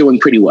here, they're doing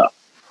pretty well.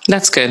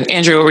 That's good.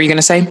 Andrew, what were you going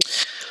to say?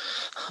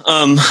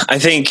 I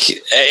think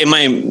in my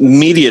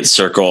immediate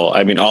circle,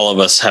 I mean, all of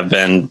us have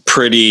been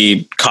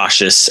pretty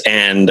cautious,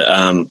 and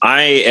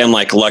I am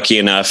like lucky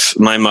enough.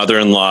 My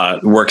mother-in-law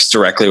works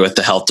directly with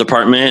the health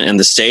department in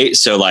the state.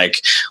 So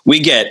like we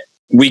get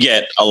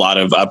a lot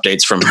of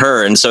updates from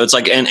her. And so it's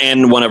like,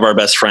 and one of our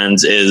best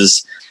friends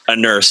is a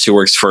nurse who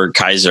works for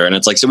Kaiser. And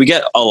it's like, so we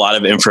get a lot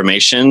of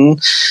information,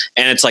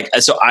 and it's like,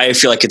 so I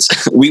feel like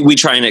we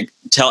trying to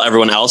tell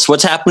everyone else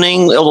what's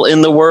happening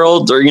in the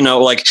world, or, you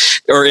know, like,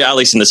 or at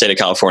least in the state of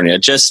California,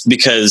 just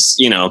because,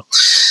 you know,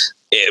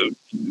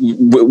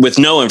 with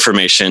no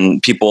information,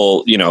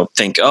 people, you know,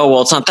 think, oh,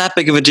 well, it's not that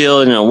big of a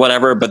deal, you know,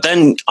 whatever. But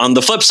then on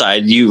the flip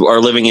side, you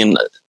are living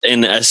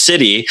in a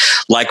city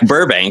like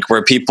Burbank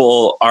where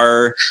people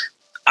are,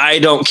 I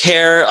don't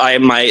care.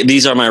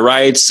 These are my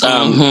rights.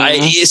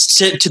 It's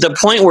to the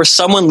point where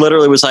someone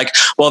literally was like,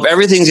 well, if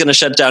everything's going to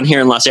shut down here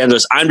in Los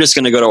Angeles, I'm just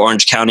going to go to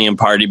Orange County and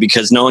party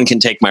because no one can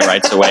take my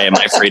rights away and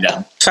my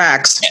freedom.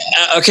 Facts.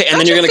 Okay. And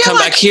then you're going to come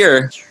back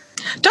here.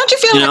 Don't you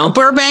feel like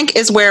Burbank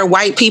is where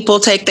white people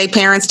take their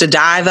parents to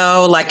die,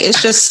 though? Like,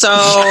 it's just so...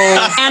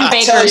 And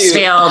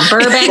Bakersfield.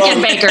 Burbank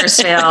and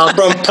Bakersfield.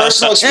 From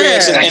personal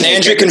experience, and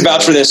Andrew can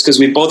vouch for this because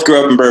we both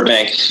grew up in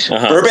Burbank.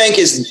 Burbank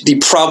is the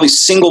probably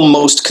single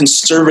most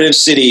conservative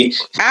city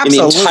in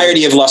the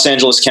entirety of Los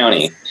Angeles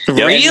County.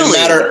 Really? No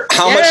matter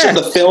how much of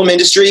the film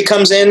industry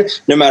comes in,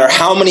 no matter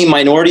how many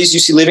minorities you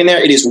see living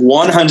there, it is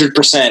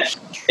 100%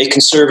 a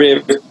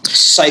conservative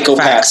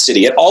psychopath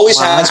city. It always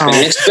has been, and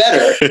it's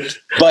better.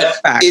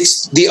 But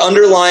it's the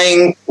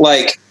underlying,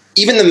 like,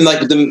 even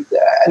the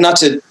not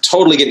to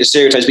totally get into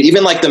stereotypes, but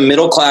even like the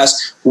middle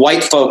class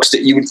white folks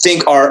that you would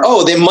think are,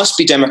 oh, they must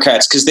be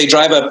Democrats because they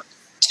drive a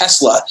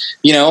Tesla,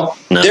 you know,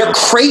 they're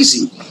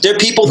crazy. They're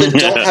people that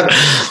don't have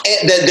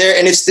that.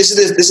 And this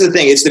is the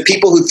thing. It's the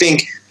people who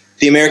think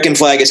the American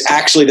flag is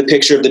actually the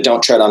picture of the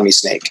 "Don't Tread on Me"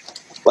 snake.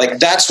 Like,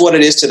 that's what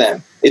it is to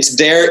them. It's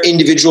their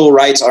individual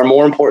rights are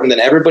more important than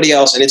everybody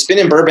else. And it's been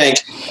in Burbank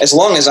as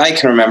long as I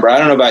can remember. I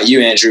don't know about you,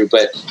 Andrew,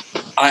 but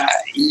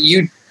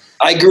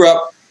I grew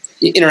up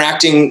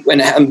interacting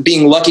and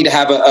being lucky to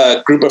have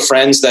a group of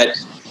friends that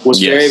was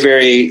very,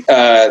 very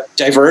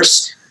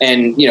diverse.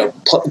 And, you know,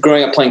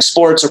 growing up playing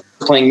sports or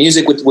playing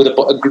music with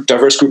a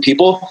diverse group of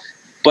people.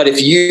 But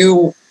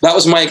that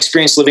was my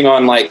experience living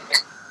on, like,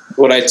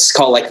 what I'd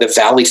call like the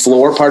valley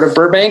floor part of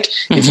Burbank.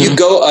 If you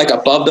go like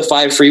above the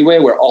 5 freeway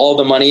where all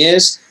the money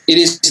is, it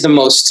is the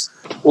most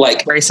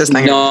like racist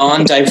thing,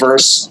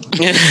 non-diverse,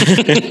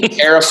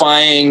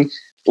 terrifying.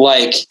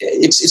 Like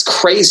it's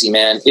crazy,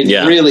 man. It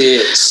really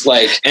is.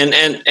 Like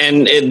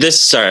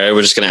this. Sorry,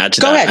 we're just going to add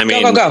to go that. Ahead, I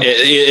mean, go.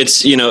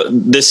 It's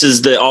this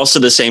is also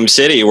the same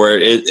city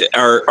where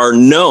are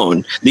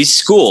known. These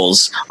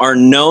schools are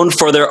known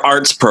for their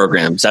arts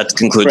programs.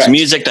 That includes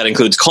music. That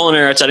includes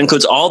culinary arts. That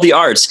includes all the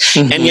arts.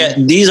 Mm-hmm. And yet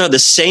these are the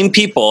same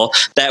people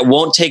that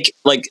won't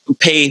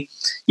pay.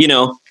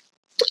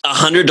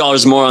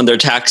 $100 more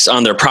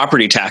on their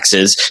property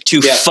taxes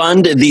to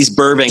fund these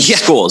Burbank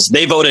schools.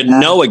 They voted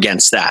no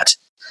against that.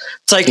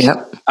 It's like,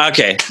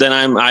 okay, then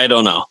I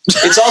don't know.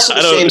 It's also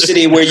the same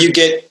city where you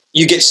get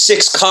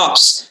 6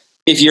 cops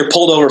if you're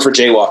pulled over for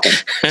jaywalking.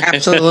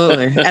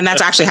 Absolutely. And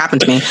that's actually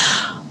happened to me.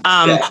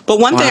 But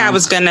one thing I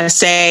was going to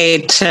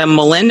say to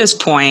Malynda's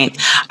point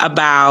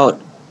about,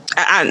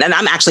 and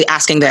I'm actually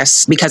asking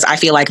this because I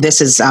feel like this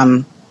is,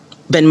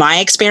 been my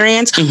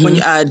experience. Mm-hmm.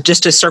 When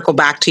just to circle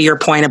back to your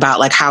point about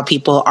like how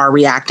people are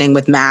reacting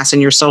with masks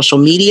and your social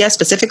media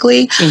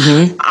specifically,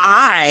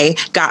 I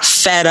got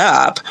fed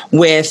up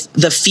with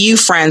the few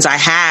friends I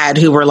had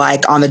who were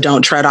like on the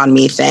 "don't tread on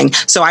me" thing.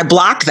 So I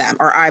blocked them,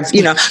 or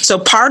so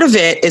part of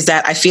it is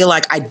that I feel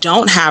like I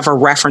don't have a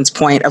reference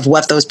point of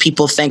what those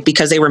people think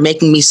because they were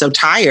making me so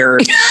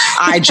tired.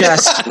 I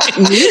just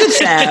muted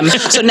them.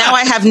 So now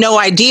I have no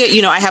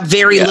idea, I have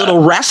very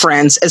little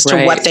reference as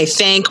to what they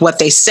think, what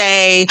they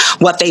say,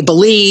 what they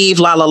believe,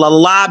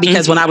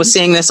 because when I was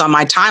seeing this on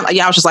my time, I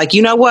was just like,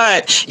 you know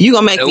what? You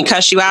gonna make me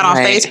cuss you out on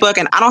Facebook,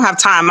 and I don't have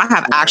time. I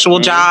have actual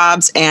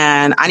jobs,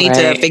 and I need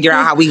to figure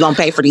out how we gonna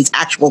pay for these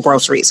actual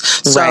groceries.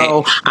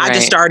 So I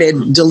just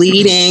started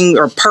deleting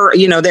or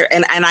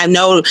and I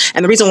know,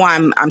 and the reason why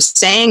I'm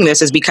saying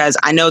this is because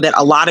I know that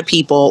a lot of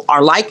people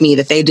are like me,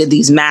 that they did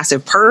these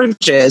massive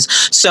purges.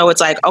 So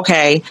it's like,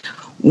 okay,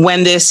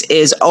 when this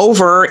is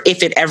over,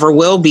 if it ever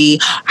will be,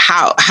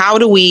 how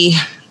do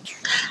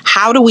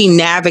we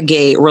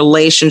navigate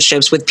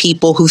relationships with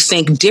people who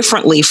think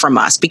differently from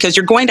us? Because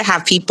you're going to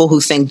have people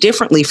who think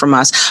differently from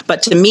us.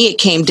 But to me, it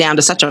came down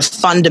to such a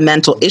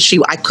fundamental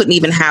issue. I couldn't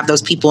even have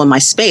those people in my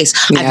space.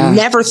 Yeah. I've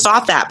never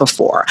thought that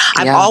before.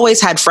 I've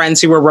always had friends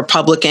who were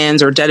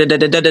Republicans or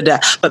da-da-da-da-da-da.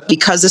 But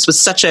because this was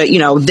such a,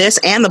 this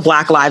and the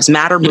Black Lives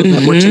Matter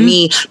movement were to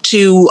me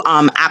two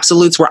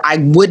absolutes where I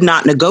would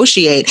not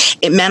negotiate,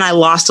 it meant I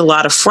lost a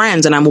lot of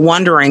friends. And I'm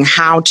wondering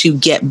how to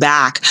get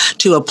back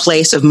to a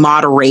place of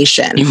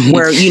moderation.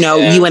 Where,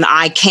 you and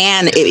I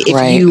can,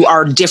 if you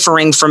are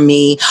differing from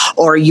me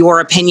or your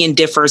opinion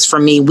differs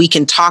from me, we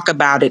can talk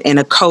about it in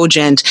a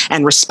cogent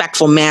and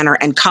respectful manner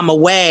and come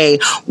away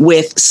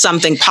with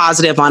something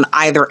positive on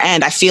either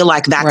end. I feel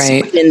like that's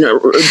been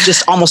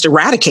just almost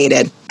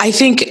eradicated. I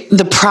think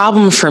the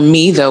problem for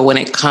me, though, when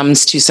it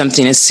comes to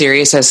something as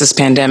serious as this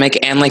pandemic,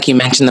 and like you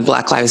mentioned, the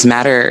Black Lives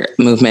Matter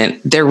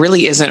movement, there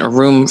really isn't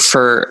room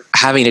for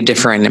having a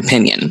different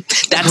opinion.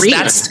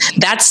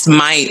 That's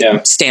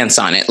my stance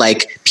on it.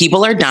 Like,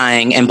 people are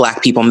dying and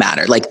Black people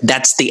matter. Like,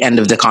 that's the end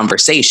of the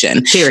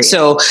conversation. Period.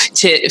 So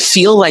to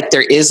feel like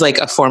there is like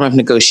a form of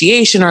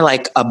negotiation or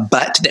like a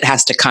but that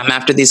has to come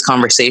after these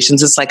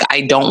conversations, it's like,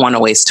 I don't want to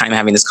waste time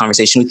having this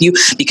conversation with you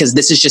because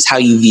this is just how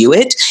you view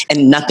it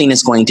and nothing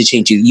is going to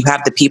change you. You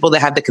have the people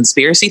that have the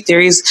conspiracy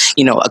theories.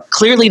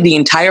 Clearly the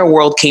entire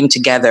world came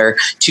together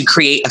to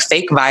create a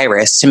fake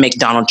virus to make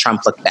Donald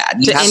Trump look bad.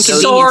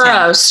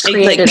 Soros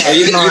created it.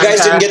 You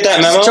guys didn't get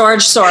that memo?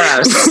 George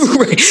Soros.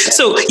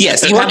 So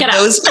yes, you have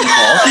those people.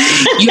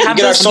 You have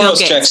get our Soros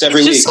checks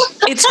every week.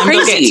 It's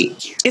crazy.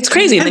 It's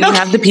crazy. And then you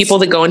have the people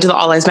that go into the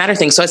All Lives Matter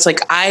thing. So it's like,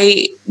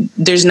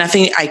 there's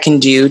nothing I can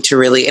do to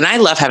really, and I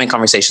love having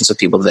conversations with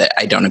people that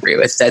I don't agree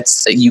with.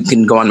 You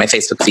can go on my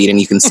Facebook feed and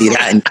you can see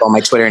that, and go on my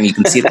Twitter and you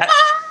can see that.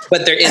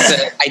 But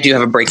I do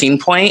have a breaking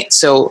point.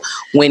 So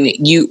when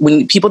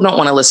people don't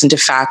want to listen to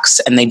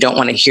facts and they don't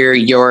want to hear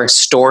your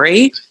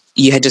story,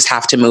 you just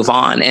have to move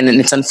on. And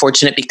it's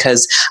unfortunate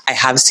because I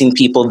have seen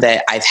people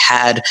that I've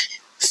had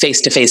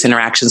face-to-face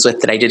interactions with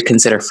that I did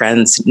consider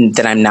friends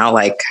that I'm now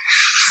like,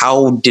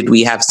 how did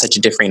we have such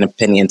differing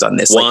opinions on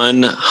this?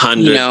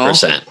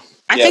 100%.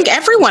 I think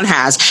everyone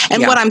has.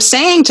 And what I'm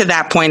saying to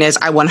that point is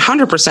I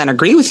 100%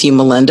 agree with you,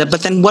 Malynda,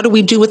 but then what do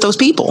we do with those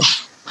people?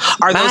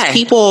 Are those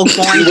people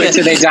going to wait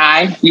till they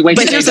die? You wait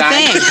till they die.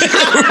 But here's the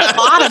thing.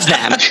 A lot of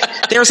them.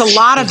 There's a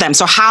lot of them.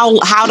 So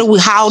how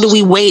do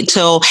we wait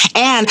till?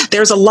 And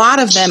there's a lot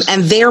of them,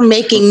 and they're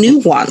making new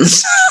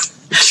ones.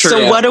 True.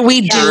 So what do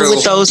we do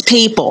with those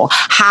people?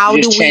 How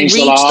do we reach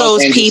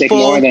those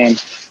people?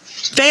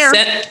 Fair.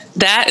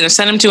 That and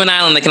send them to an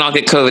island that can all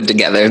get COVID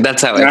together.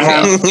 That's how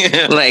I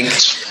feel. Like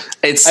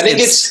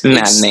it's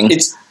maddening.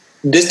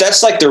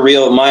 That's like the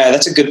real Maiya.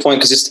 That's a good point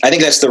because I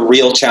think that's the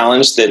real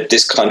challenge that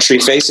this country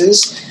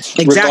faces,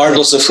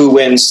 regardless of who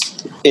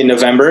wins in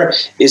November.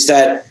 Is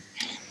that,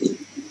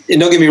 and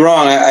don't get me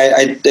wrong,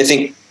 I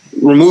think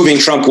removing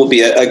Trump will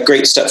be a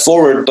great step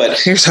forward.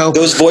 But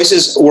those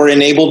voices were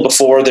enabled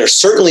before; they're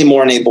certainly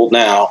more enabled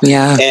now.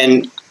 Yeah,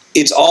 and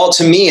it's all,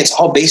 to me, it's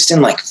all based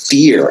in like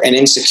fear and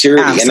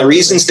insecurity. Absolutely. And the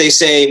reasons they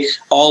say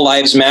all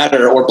lives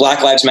matter or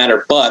Black lives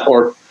matter,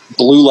 or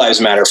blue lives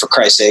matter, for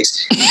Christ's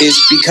sakes, is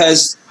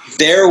because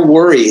they're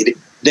worried.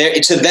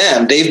 To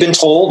them, they've been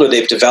told, or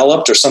they've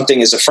developed, or something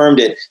has affirmed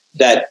it,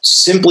 that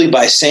simply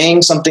by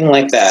saying something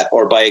like that,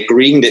 or by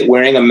agreeing that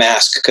wearing a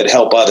mask could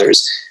help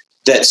others,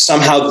 that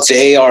somehow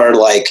they are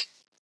like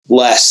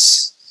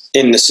less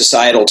in the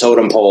societal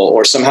totem pole,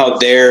 or somehow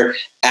their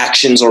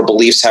actions or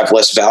beliefs have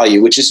less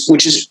value, which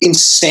is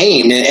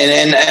insane.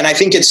 And I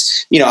think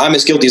it's, I'm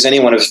as guilty as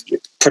anyone of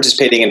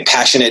participating in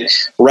passionate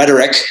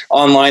rhetoric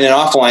online and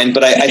offline.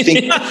 But I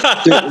think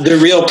the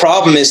real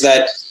problem is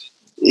that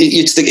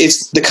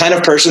it's the kind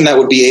of person that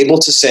would be able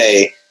to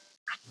say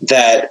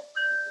that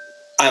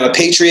I'm a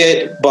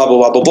patriot, blah, blah,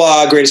 blah, blah,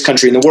 blah, greatest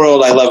country in the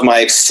world. I love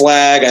my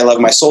flag. I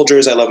love my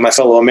soldiers. I love my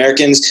fellow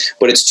Americans,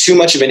 but it's too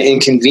much of an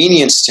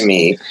inconvenience to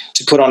me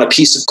to put on a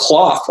piece of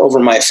cloth over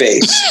my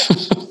face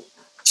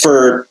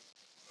for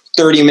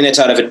 30 minutes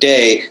out of a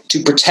day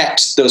to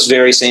protect those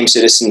very same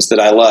citizens that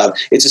I love.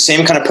 It's the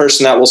same kind of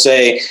person that will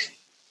say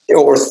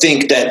or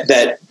think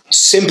that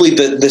simply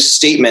the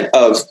statement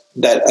of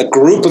that a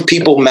group of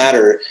people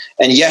matter.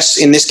 And yes,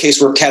 in this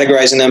case, we're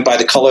categorizing them by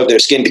the color of their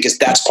skin, because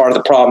that's part of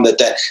the problem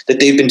that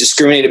they've been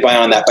discriminated by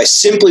on that. By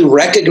simply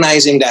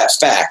recognizing that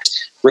fact,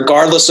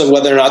 regardless of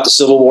whether or not the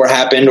Civil War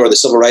happened or the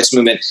Civil Rights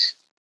Movement,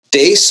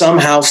 they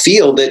somehow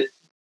feel that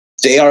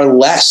they are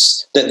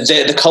less, that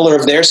the color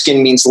of their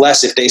skin means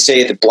less if they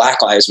say that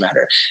Black lives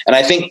matter. And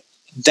I think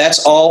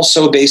that's all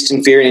so based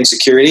in fear and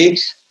insecurity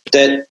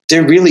that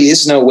there really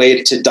is no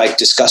way to like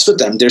discuss with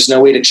them. There's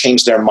no way to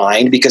change their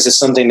mind, because it's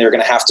something they're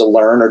going to have to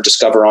learn or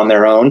discover on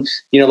their own.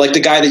 Like the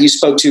guy that you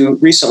spoke to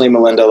recently,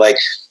 Malynda, like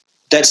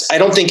I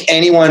don't think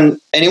anyone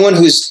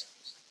who's,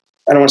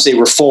 I don't want to say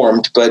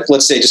reformed, but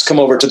let's say just come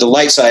over to the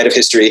light side of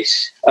history,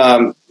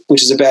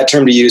 which is a bad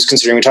term to use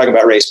considering we're talking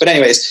about race. But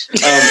anyways,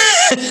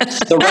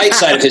 the right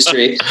side of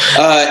history,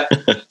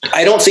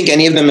 I don't think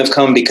any of them have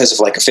come because of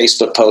like a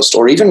Facebook post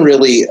or even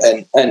really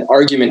an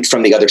argument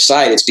from the other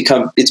side.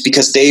 It's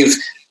because they've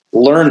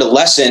learned a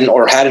lesson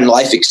or had a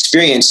life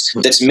experience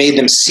that's made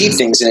them see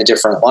things in a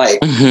different light.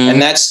 Mm-hmm.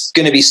 And that's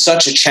going to be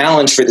such a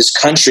challenge for this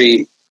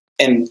country.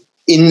 And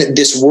in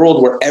this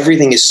world where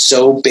everything is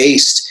so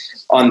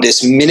based on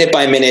this minute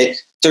by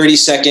minute,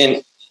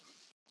 30-second,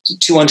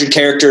 200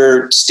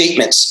 character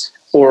statements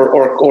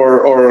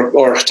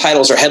or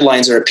titles or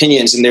headlines or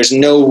opinions, and there's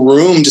no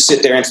room to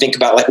sit there and think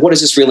about like, what does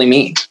this really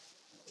mean?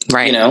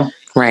 Right.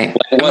 Right.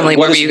 Like,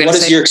 what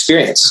is your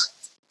experience?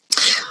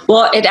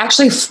 Well, it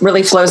actually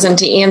really flows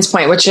into Ian's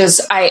point, which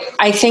is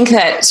I think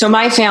that, so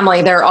my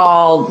family, they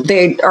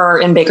are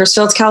in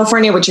Bakersfield,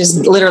 California, which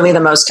is literally the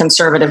most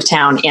conservative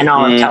town in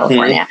all of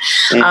California.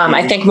 Mm-hmm.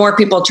 I think more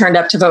people turned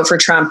up to vote for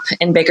Trump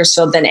in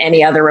Bakersfield than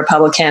any other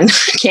Republican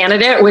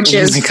candidate, which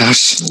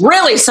is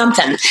really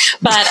something.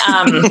 But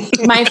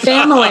my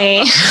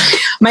family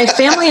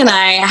and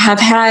I have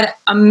had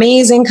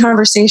amazing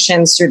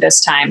conversations through this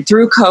time,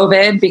 through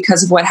COVID,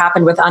 because of what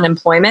happened with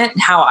unemployment,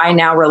 how I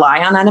now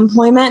rely on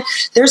unemployment.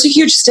 There's a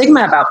huge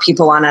stigma about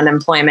people on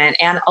unemployment,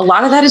 and a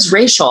lot of that is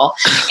racial.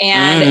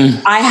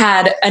 And I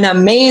had an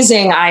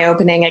amazing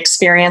eye-opening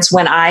experience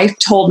when I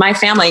told my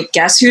family,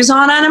 guess who's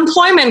on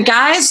unemployment,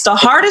 guys? The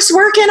hardest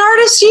working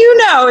artist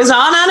is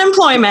on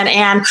unemployment,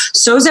 and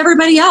so's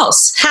everybody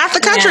else. Half the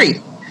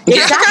country.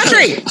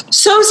 Exactly.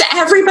 So's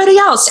everybody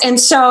else. And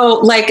so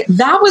like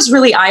that was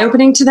really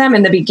eye-opening to them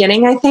in the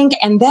beginning, I think.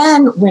 And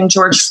then when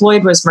George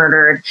Floyd was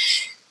murdered,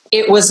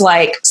 it was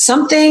like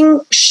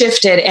something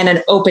shifted and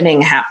an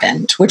opening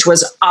happened, which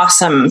was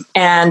awesome.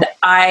 And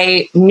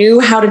I knew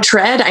how to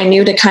tread. I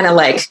knew to kind of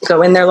like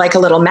go in there like a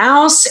little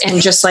mouse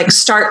and just like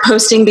start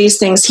posting these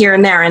things here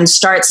and there and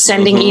start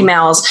sending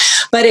emails.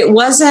 But it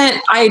wasn't,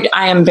 I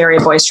am very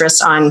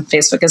boisterous on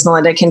Facebook, as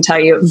Malynda can tell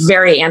you,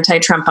 very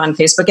anti-Trump on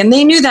Facebook. And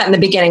they knew that in the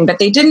beginning, but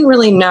they didn't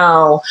really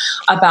know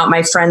about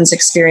my friends'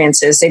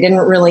 experiences. They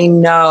didn't really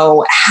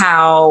know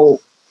how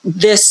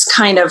this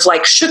kind of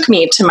like shook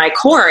me to my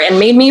core and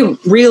made me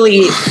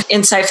really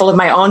insightful of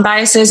my own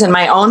biases and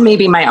my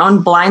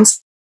own blind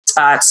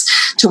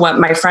spots to what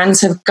my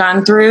friends have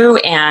gone through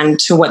and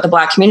to what the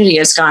Black community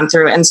has gone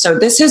through. And so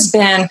this has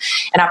been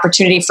an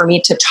opportunity for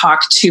me to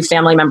talk to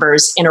family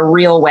members in a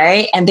real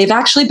way. And they've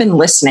actually been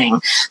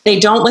listening. They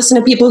don't listen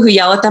to people who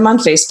yell at them on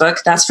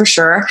Facebook. That's for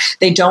sure.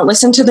 They don't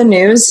listen to the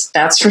news.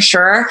 That's for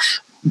sure.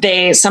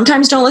 They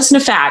sometimes don't listen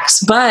to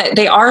facts, but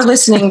they are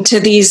listening to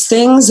these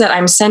things that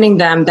I'm sending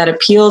them that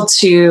appeal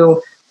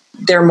to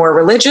their more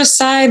religious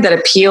side, that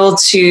appeal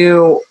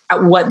to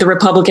what the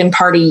Republican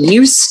Party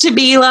used to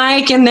be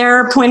like in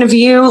their point of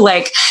view.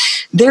 Like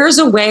there's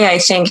a way, I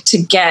think, to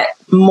get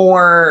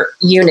more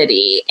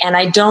unity. And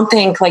I don't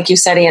think, like you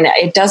said, Ian,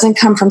 it doesn't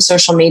come from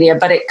social media,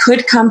 but it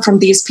could come from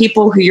these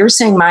people who you're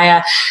saying,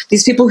 Maiya,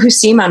 these people who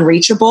seem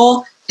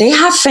unreachable. They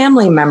have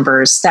family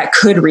members that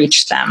could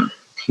reach them.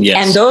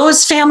 Yes. And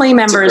those family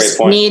members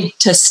need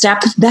to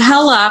step the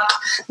hell up,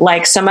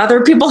 like some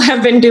other people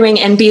have been doing,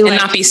 and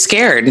not be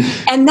scared.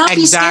 And not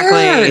be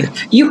scared.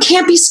 You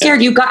can't be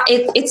scared. You got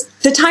it. It's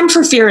the time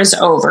for fear is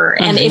over.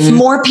 And if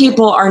more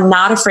people are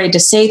not afraid to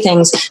say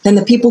things, then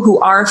the people who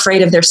are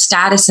afraid of their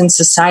status in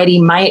society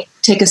might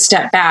take a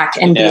step back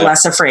and be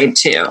less afraid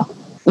too.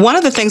 One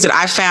of the things that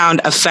I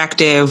found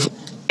effective,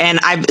 and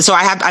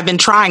I've been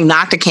trying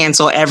not to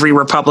cancel every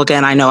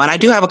Republican I know, and I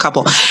do have a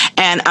couple, but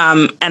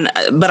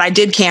I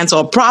did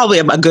cancel probably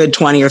a good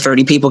 20 or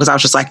 30 people because I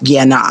was just like,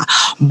 yeah, nah.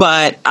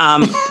 But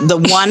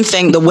the one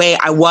thing, the way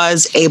I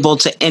was able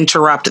to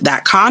interrupt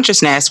that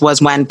consciousness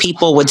was when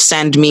people would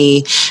send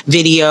me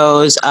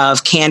videos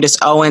of Candace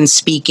Owens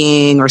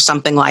speaking or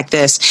something like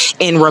this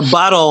in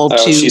rebuttal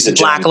to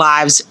Black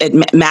Lives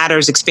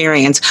Matters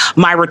experience.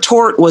 My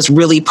retort was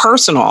really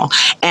personal,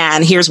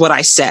 and here's what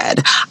I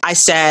said. I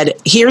said,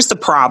 here's the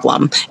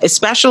problem,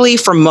 especially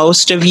for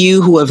most of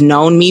you who have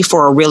known me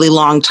for a really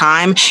long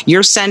time.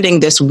 You're sending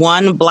this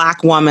one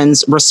Black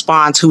woman's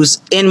response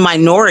who's in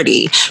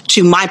minority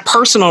to my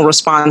personal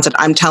response that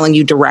I'm telling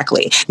you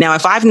directly. Now,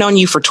 if I've known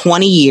you for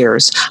 20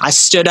 years, I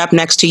stood up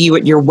next to you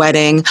at your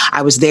wedding,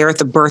 I was there at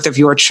the birth of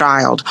your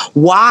child.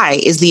 Why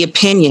is the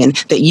opinion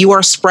that you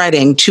are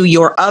spreading to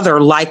your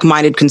other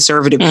like-minded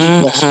conservative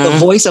people the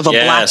voice of a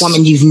Black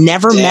woman you've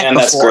never met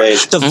before,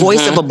 the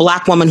voice of a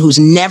Black woman who's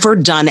never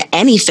done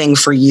anything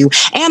for you,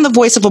 and the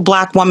voice of a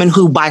Black woman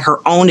who, by her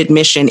own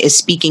admission, is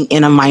speaking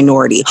in a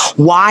minority?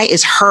 Why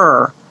is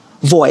her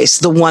voice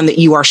the one that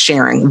you are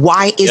sharing?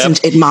 Why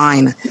isn't it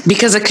mine?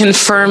 Because it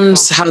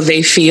confirms how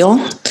they feel,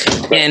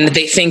 and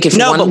they think if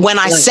but when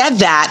I said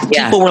that,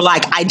 people were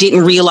like, I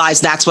didn't realize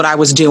that's what I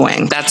was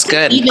doing. That's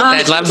good.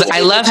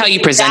 I love how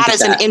you presented that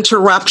as an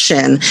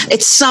interruption.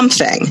 It's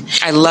something.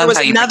 I love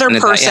how you presented that. There was another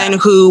person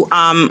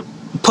who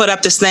put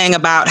up this thing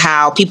about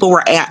how people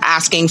were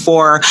asking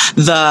for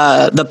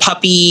the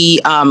puppy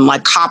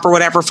like cop or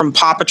whatever from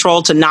Paw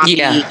Patrol to not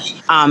be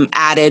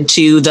added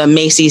to the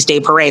Macy's Day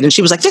Parade, and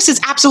she was like, "This is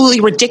absolutely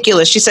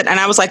ridiculous." She said, and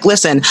I was like,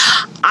 "Listen,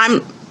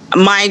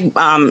 my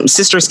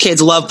sister's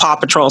kids love Paw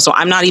Patrol, so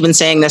I'm not even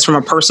saying this from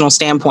a personal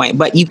standpoint,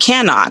 but you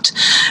cannot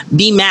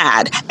be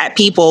mad at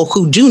people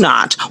who do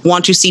not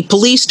want to see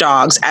police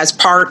dogs as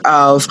part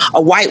of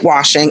a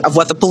whitewashing of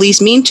what the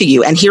police mean to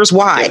you. And here's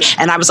why."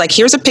 And I was like,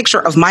 here's a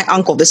picture of my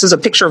uncle. This is a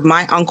picture of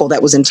my uncle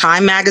that was in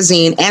Time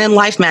magazine and in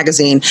Life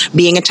magazine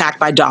being attacked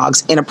by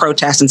dogs in a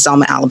protest in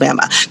Selma,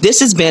 Alabama. This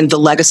has been the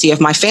legacy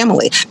of my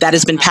family that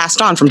has been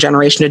passed on from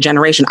generation to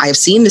generation. I have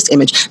seen this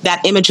image.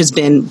 That image has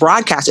been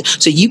broadcasted.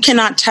 So you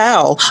cannot tell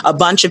a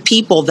bunch of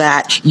people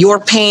that your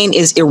pain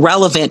is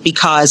irrelevant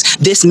because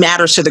this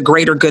matters to the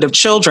greater good of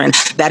children.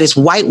 That is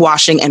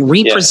whitewashing and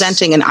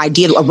representing an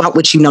idea about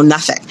which you know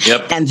nothing.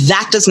 And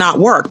that does not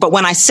work. But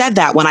when I said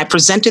that, when I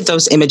presented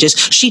those images,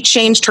 she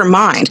changed her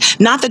mind.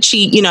 Not that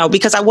she,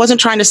 because I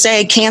wasn't trying to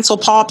say cancel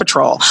Paw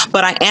Patrol,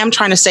 but I am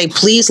trying to say,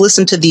 please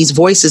listen to these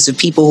voices of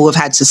people who have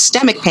had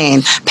systemic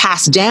pain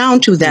passed down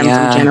to them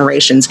through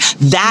generations.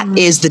 That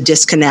is the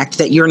disconnect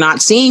that you're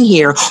not seeing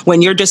here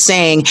when you're just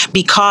saying,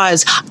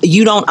 because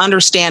you don't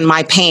understand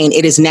my pain,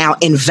 it is now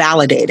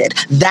invalidated.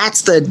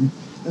 That's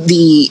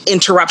the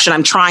interruption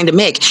I'm trying to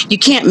make. You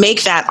can't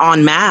make that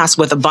en masse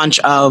with a bunch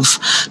of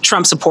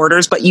Trump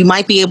supporters, but you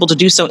might be able to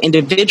do so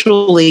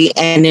individually.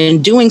 And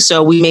in doing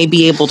so, we may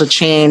be able to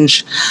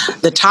change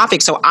the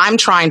topic. So I'm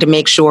trying to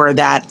make sure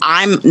that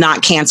I'm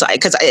not canceled,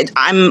 because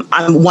I'm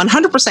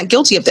 100%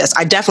 guilty of this.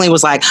 I definitely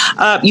was like,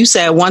 you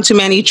said one too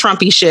many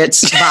Trumpy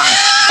shits, bye.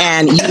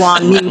 And you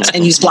on mute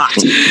and you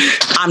blocked.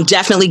 I'm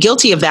definitely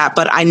guilty of that.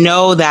 But I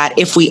know that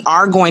if we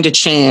are going to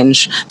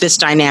change this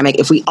dynamic,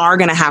 if we are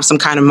going to have some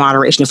kind of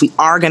moderation, if we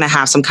are going to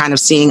have some kind of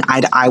seeing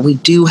eye to eye, we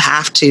do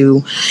have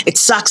to, it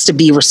sucks to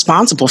be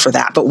responsible for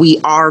that, but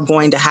we are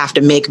going to have to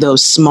make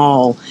those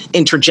small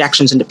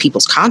interjections into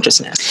people's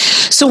consciousness.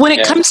 So when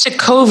it comes to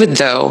COVID,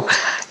 though,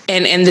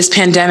 and this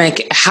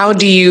pandemic, how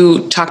do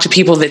you talk to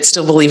people that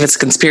still believe it's a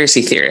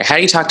conspiracy theory? How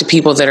do you talk to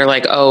people that are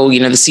like, oh, the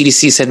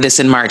CDC said this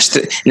in March,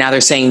 now they're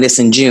saying this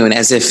in June,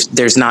 as if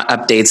there's not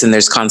updates and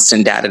there's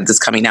constant data that's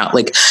coming out?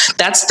 Like,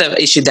 that's the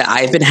issue that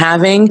I've been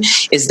having,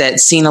 is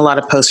that seeing a lot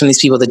of posts from these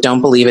people that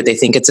don't believe it. They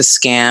think it's a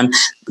scam.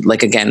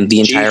 Like, again,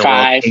 the entire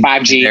world.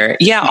 5G.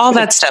 Yeah, all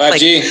that stuff.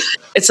 5G. Like,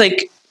 it's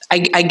like,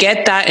 I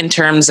get that in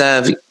terms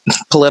of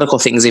political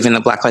things, even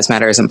though Black Lives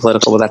Matter isn't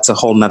political, but that's a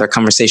whole nother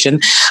conversation.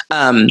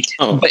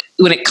 But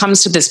when it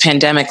comes to this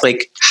pandemic,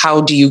 like,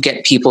 how do you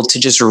get people to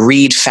just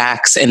read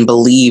facts and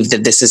believe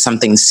that this is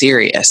something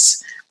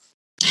serious?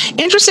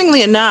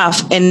 Interestingly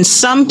enough, in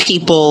some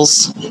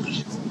people's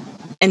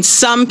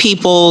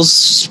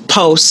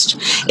posts,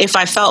 if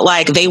I felt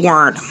like they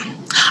weren't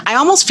I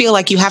almost feel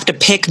like you have to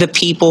pick the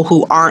people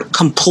who aren't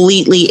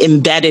completely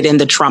embedded in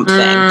the Trump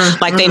thing.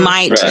 Like they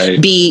might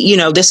be, you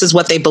know, this is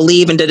what they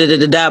believe and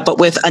but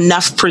with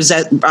enough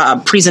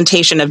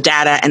presentation of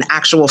data and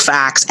actual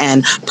facts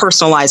and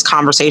personalized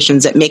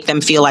conversations that make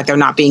them feel like they're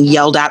not being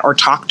yelled at or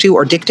talked to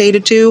or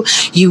dictated to,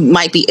 you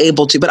might be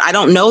able to. But I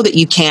don't know that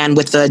you can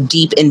with the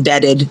deep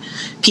embedded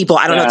people.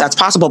 I don't know if that's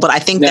possible, but I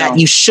think that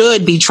you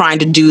should be trying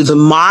to do the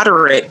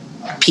moderate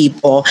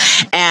people.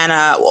 And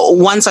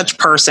one such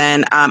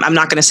person, I'm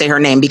not going to say her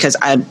name because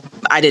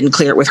I didn't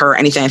clear it with her or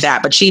anything like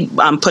that, but she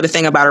put a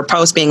thing about her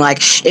post being like,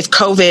 if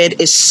COVID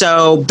is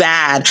so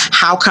bad,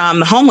 how come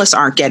the homeless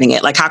aren't getting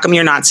it? Like, how come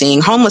you're not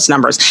seeing homeless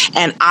numbers?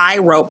 And I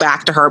wrote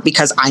back to her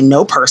because I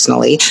know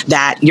personally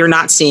that you're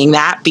not seeing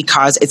that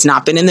because it's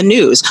not been in the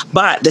news,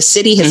 but the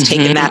city has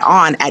taken that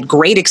on at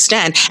great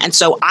extent. And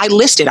so I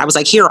was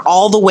like, here are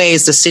all the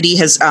ways the city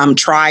has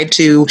tried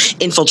to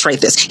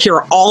infiltrate this. Here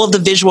are all of the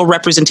visual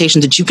representations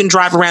that you can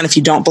drive around if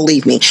you don't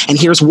believe me. And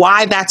here's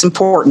why that's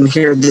important.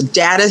 Here are the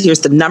data,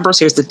 here's the numbers,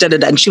 here's the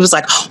da-da-da. And she was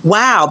like,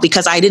 wow,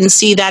 because I didn't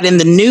see that in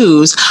the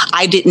news,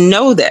 I didn't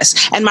know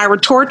this. And my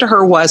retort to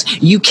her was,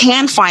 you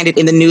can find it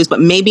in the news,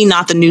 but maybe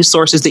not the news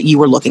sources that you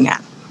were looking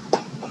at.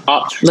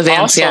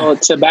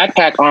 LaVance, to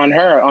backpack on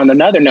her, on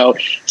another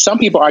note, some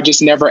people are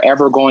just never,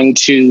 ever going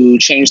to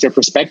change their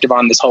perspective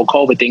on this whole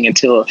COVID thing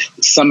until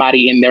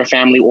somebody in their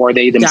family or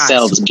they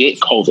themselves get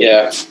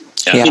COVID.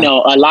 You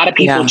know, a lot of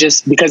people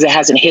just because it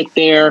hasn't hit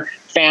their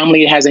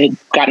family, it hasn't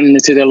gotten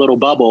into their little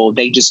bubble,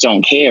 they just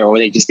don't care, or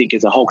they just think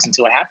it's a hoax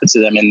until it happens to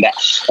them. And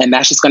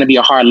that's just going to be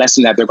a hard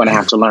lesson that they're going to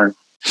have to learn.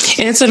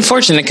 And it's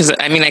unfortunate because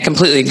I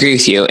completely agree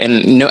with you,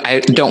 and no, I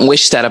don't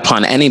wish that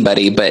upon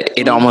anybody, but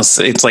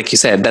it's like you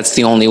said, that's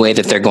the only way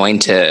that they're going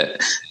to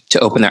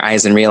open their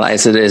eyes and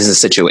realize it is a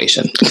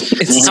situation.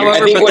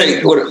 However,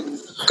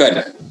 go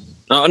ahead.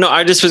 No,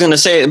 I just was going to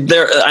say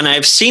there, and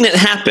I've seen it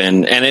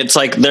happen. And it's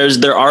like,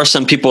 there are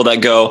some people that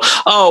go,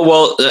 oh,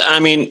 well,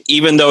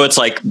 even though it's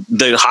like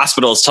the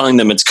hospital is telling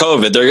them it's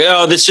COVID, they're,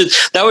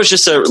 that was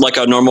just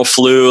a normal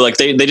flu. Like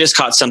they just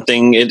caught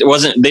something. It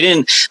wasn't, they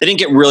didn't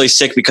get really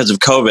sick because of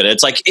COVID.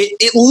 It's like,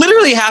 it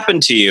literally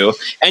happened to you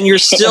and you're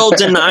still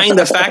denying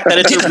the fact that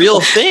it's a real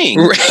thing.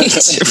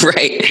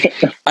 Right.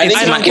 I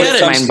don't get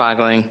it. Mind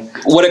boggling.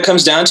 What it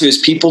comes down to is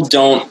people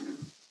don't,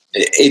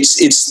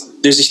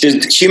 there's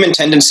a human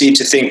tendency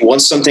to think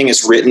once something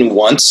is written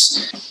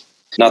once,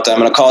 not that I'm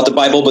going to call it the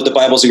Bible, but the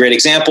Bible is a great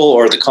example,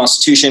 or the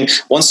Constitution.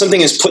 Once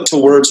something is put to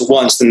words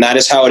once, then that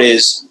is how it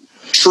is,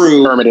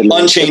 true,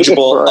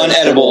 unchangeable,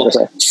 unedible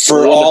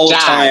for all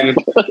time.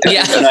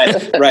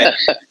 Right.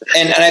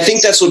 And I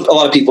think that's what a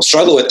lot of people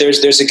struggle with.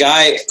 There's a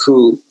guy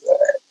who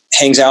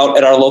hangs out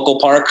at our local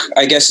park,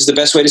 I guess is the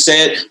best way to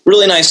say it.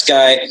 Really nice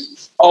guy.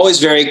 Always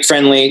very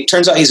friendly.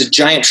 Turns out he's a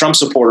giant Trump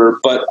supporter,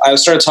 but I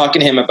started talking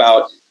to him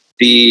about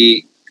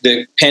the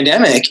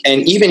pandemic,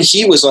 and even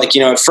he was like,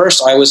 at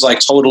first I was like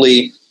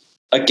totally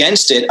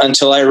against it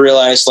until I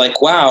realized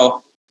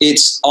wow,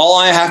 it's all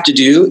I have to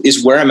do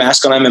is wear a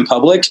mask when I'm in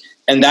public,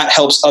 and that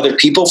helps other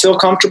people feel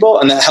comfortable,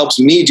 and that helps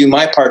me do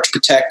my part to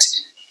protect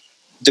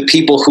the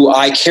people who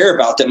I care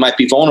about that might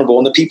be vulnerable,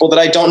 and the people that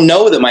I don't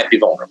know that might be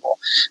vulnerable.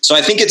 So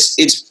I think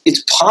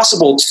it's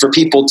possible for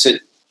people to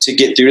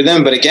get through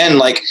them. But again,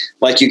 like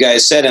you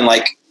guys said, and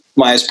like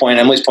Maiya's point,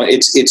 Emily's point,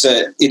 it's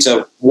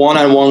a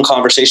one-on-one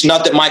conversation.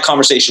 Not that my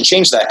conversation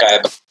changed that guy,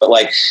 but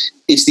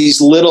it's these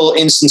little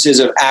instances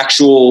of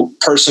actual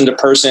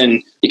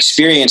person-to-person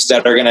experience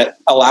that are going to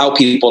allow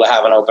people to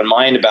have an open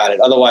mind about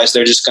it. Otherwise,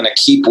 they're just going to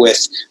keep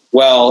with,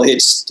 well,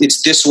 it's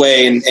this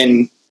way,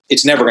 and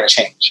it's never going to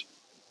change.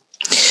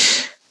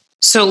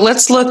 So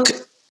let's look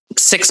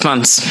 6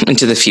 months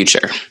into the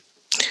future.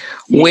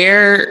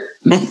 Where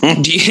do we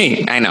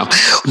think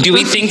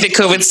that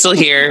COVID's still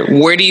here?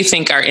 Where do you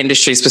think our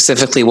industry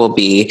specifically will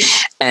be?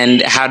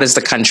 And how does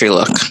the country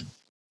look?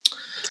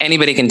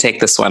 Anybody can take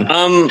this one.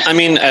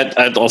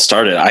 I'll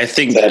start it. I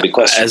think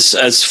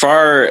as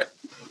far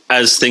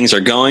as things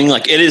are going,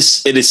 it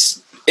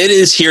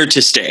is here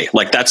to stay.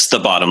 That's the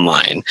bottom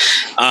line.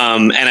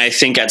 And I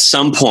think at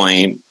some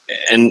point,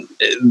 and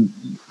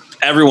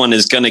everyone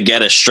is going to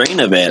get a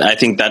strain of it. I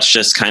think that's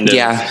just kind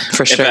of,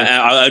 for sure.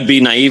 I'd be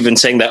naive in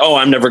saying that,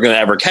 I'm never going to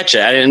ever catch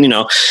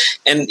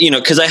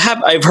it. Cause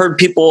I've heard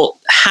people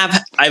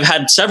I've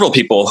had several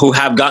people who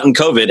have gotten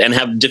COVID and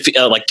have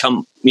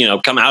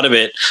come out of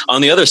it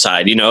on the other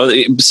side,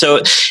 so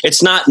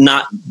it's not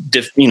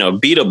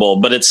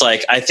beatable, but it's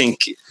I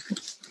think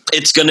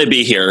it's going to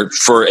be here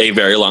for a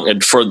very long,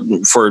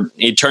 for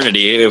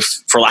eternity, if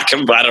for lack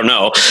of, I don't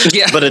know.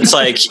 Yeah. But it's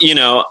I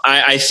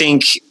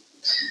think,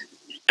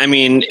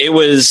 it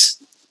was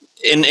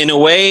in a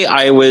way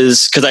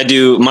because I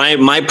do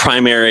my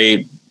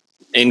primary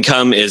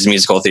income is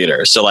musical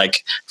theater. So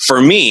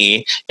for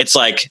me, it's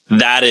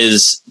that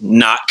is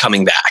not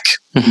coming back.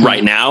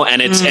 right now.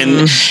 And it's,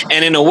 and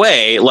in a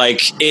way,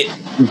 like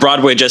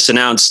Broadway just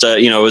announced,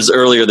 it was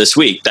earlier this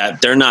week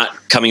that they're not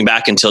coming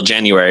back until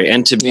January.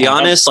 And to be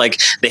honest, like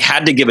they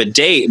had to give a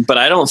date, but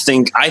I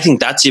think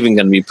that's even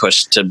going to be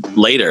pushed to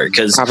later,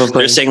 because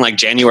they're saying like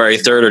January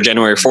 3rd or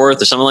January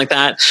 4th or something like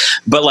that.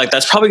 But like,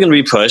 that's probably going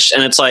to be pushed.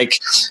 And it's like,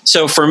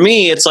 so for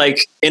me, it's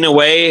like, in a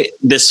way,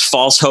 this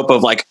false hope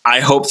of like, I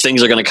hope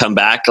things are going to come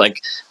back.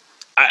 Like,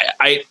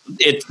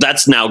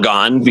 that's now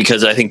gone,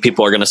 because I think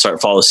people are going to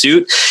start follow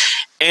suit.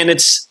 And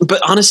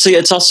but honestly,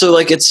 it's also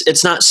like,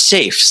 it's not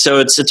safe. So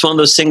it's one of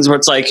those things where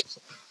it's like,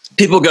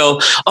 people go,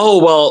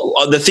 oh,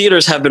 well, the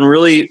theaters have been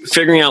really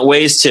figuring out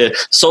ways to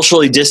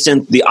socially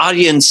distance the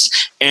audience,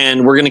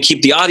 and we're going to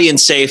keep the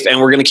audience safe, and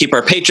we're going to keep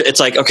our patrons.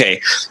 It's like,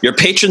 okay, your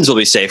patrons will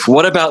be safe.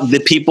 What about the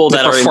people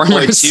that are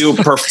employed to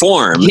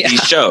perform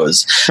these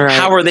shows? Right.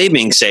 How are they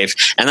being safe?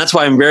 And that's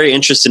why I'm very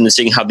interested in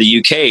seeing how the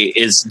UK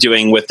is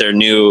doing with their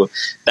new,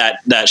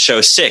 that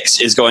show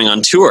 6 is going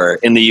on tour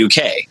in the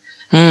UK.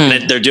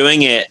 And they're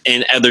doing it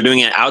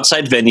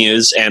outside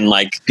venues, and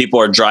like people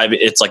are driving.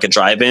 It's like a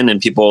drive-in, and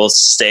people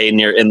stay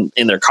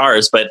in their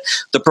cars. But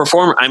the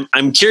performer,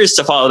 I'm curious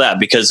to follow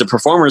that, because the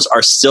performers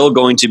are still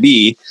going to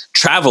be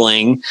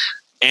traveling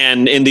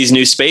and in these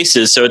new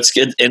spaces. So it's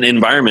an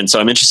environment. So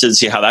I'm interested to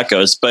see how that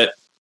goes. But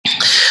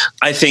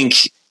I think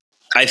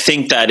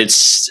that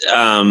it's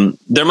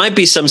there might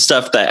be some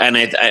stuff that, and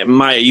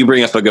Maiya, you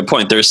bring up a good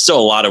point. There's still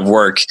a lot of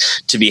work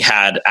to be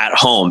had at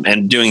home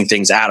and doing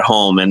things at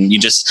home, and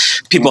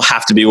people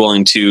have to be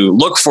willing to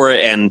look for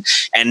it. And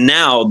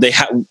now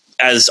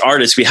as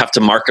artists, we have to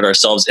market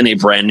ourselves in a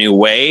brand new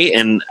way,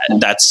 and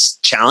that's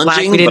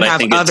challenging. Like we didn't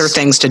have other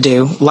things to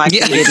do. Like we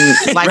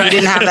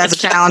didn't have that as a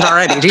challenge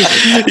already.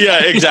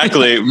 Yeah,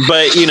 exactly.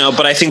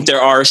 But I think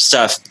there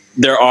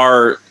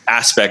are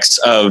aspects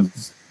of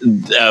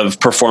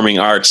performing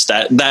arts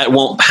that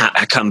won't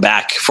come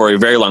back for a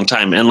very long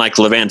time. And like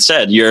LaVance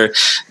said, you're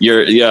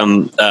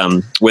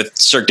with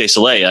Cirque du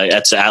Soleil,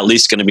 it's at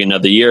least going to be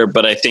another year.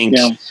 But I think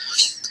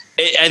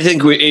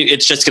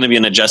it's just going to be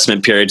an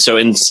adjustment period. So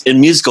in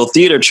musical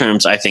theater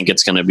terms, I think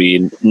it's going to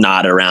be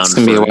not around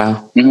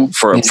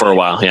for a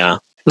while. Yeah.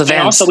 And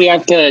also, we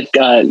have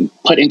to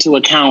put into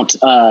account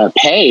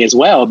pay as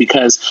well,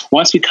 because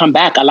once we come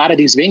back, a lot of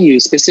these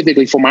venues,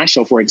 specifically for my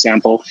show, for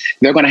example,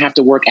 they're going to have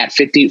to work at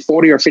 40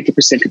 or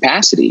 50%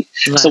 capacity.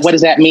 Nice. So what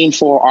does that mean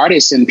for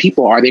artists and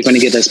people? Are they going to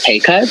give us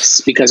pay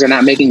cuts because they're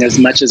not making as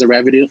much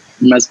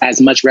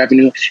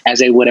revenue as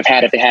they would have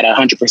had if they had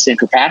 100%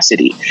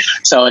 capacity?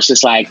 So it's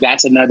just like,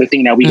 that's another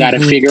thing that we got to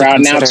figure out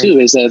now too,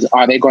 is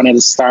are they going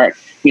to start,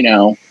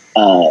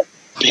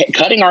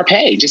 cutting our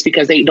pay just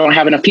because they don't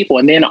have enough people?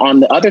 And then on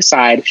the other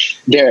side,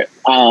 there's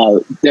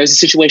a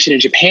situation in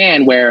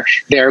Japan where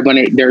they're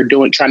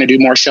trying to do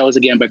more shows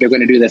again, but they're going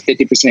to do the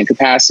 50%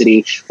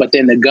 capacity. But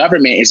then the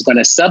government is going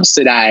to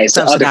subsidize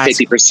the other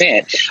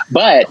 50%.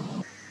 But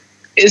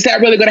is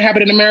that really going to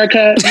happen in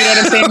America? You know what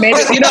I'm saying? Maybe,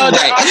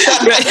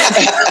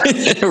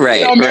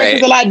 right.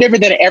 America's a lot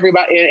different than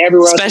everywhere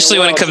else. Especially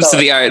when it comes to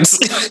the arts.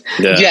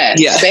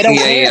 Yes, they don't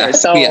care.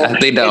 So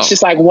they don't. It's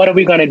just like, what are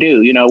we going to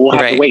do? We'll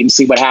have to wait and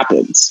see what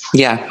happens.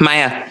 Yeah.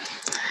 Maiya.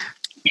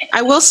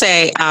 I will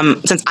say,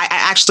 since I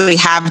actually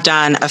have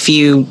done a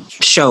few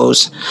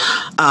shows,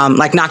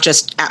 like not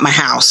just at my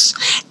house,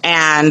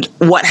 and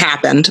what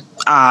happened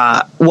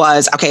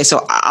was, okay,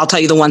 so I'll tell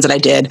you the ones that I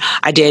did.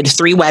 I did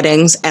 3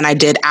 weddings, and I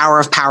did Hour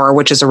of Power,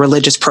 which is a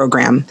religious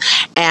program.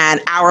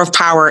 And Hour of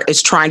Power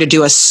is trying to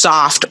do a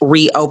soft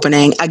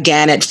reopening,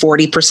 again, at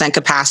 40%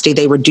 capacity.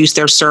 They reduced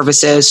their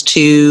services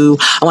to,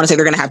 I want to say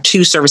they're going to have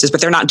 2 services,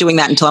 but they're not doing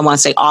that until, I want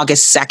to say,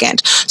 August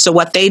 2nd. So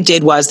what they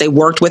did was they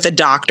worked with a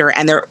doctor,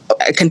 and they're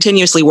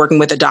continuously working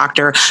with a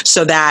doctor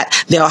so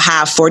that they'll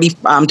have 40 to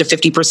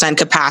 50%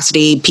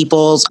 capacity.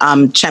 People's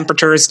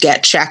temperatures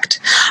get checked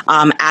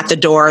at the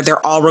door.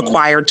 They're all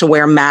required to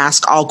wear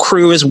masks. All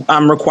crew is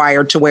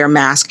required to wear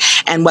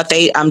masks. And what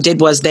they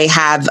did was they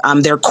have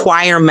their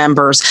choir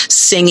members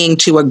singing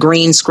to a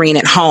green screen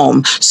at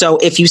home. So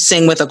if you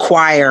sing with a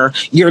choir,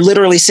 you're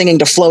literally singing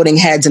to floating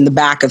heads in the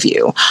back of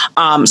you.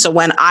 So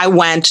when I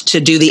went to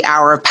do the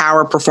Hour of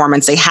Power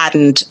performance, they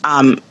hadn't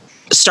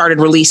started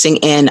releasing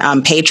in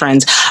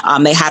patrons.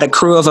 They had a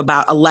crew of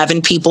about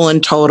 11 people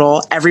in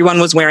total. Everyone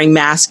was wearing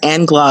masks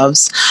and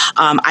gloves.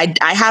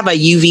 I have a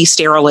UV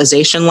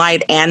sterilization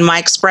light and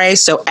mic spray.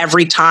 So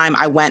every time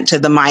I went to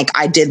the mic,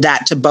 I did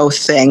that to both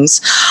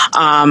things.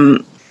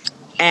 And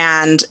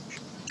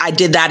I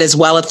did that as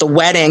well at the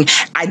wedding.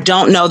 I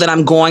don't know that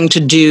I'm going to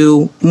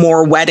do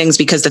more weddings,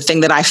 because the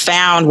thing that I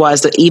found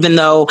was that even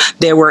though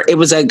it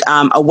was a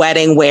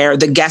wedding where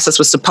the guest list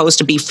was supposed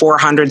to be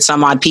 400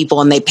 some odd people,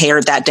 and they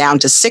pared that down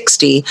to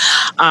 60.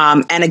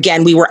 And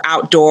again, we were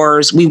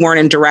outdoors. We weren't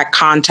in direct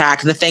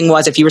contact. The thing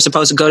was, if you were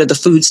supposed to go to the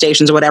food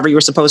stations or whatever, you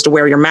were supposed to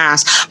wear your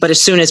mask. But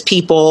as soon as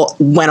people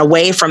went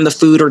away from the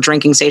food or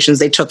drinking stations,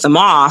 they took them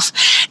off,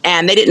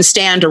 and they didn't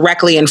stand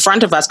directly in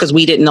front of us because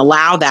we didn't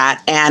allow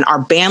that. And our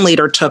band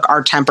leader took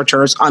our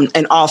temperatures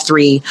in all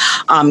three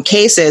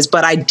cases.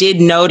 But I did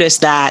notice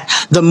that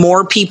the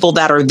more people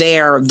that are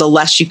there, the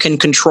less you can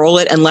control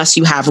it, unless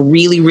you have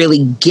really,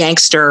 really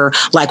gangster,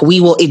 like, we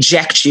will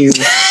eject you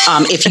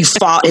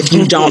if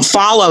you don't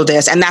follow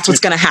this. And that's what's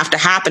going to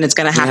happen. It's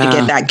going to have to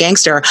get that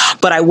gangster.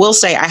 But I will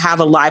say I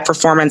have a live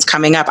performance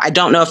coming up. I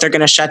don't know if they're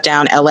going to shut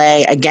down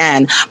LA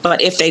again,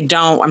 but if they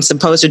don't, I'm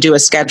supposed to do a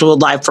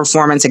scheduled live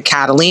performance at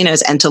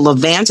Catalina's. And to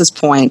LaVance's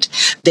point,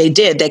 they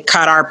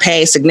cut our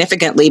pay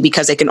significantly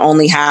because they can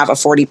only have a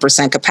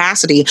 40%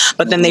 capacity.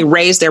 But then they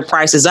raised their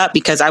prices up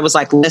because I was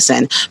like,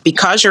 listen,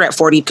 because you're at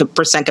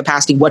 40%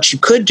 capacity, what you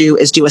could do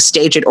is do a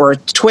Stage It or a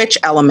Twitch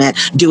element,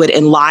 do it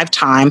in live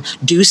time,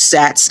 do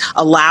sets,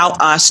 allow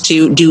us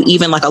to do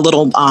even like a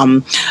little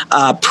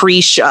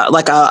pre-show,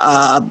 like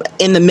a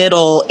in the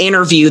middle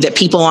interview that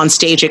people on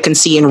stage can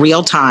see in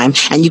real time.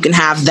 And you can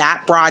have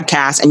that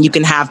broadcast, and you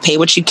can have pay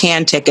what you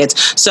can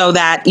tickets, so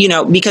that,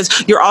 because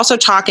you're also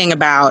talking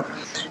about,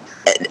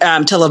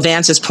 to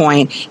LaVance's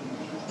point,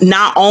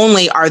 not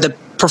only are the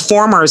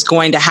performers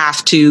going to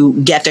have to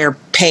get their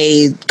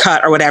pay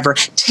cut or whatever,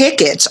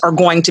 tickets are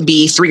going to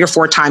be 3 or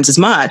 4 times as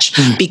much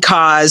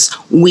because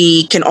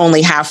we can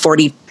only have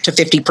 40 to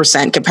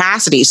 50%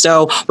 capacity.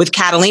 So with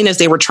Catalina's,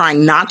 they were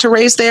trying not to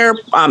raise their,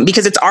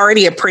 because it's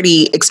already a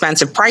pretty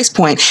expensive price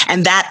point.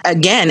 And that,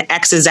 again,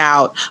 X's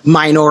out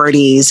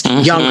minorities,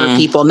 younger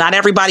people. Not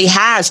everybody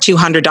has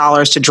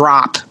 $200 to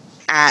drop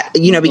at,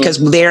 because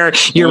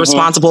you're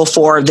responsible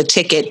for the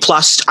ticket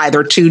plus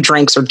either 2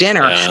 drinks or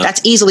dinner.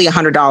 That's easily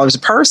 $100 a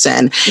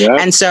person.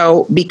 And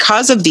so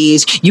because of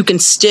these, you can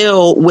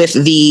still, with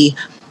the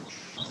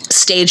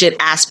Stage It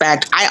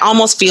aspect, I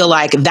almost feel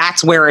like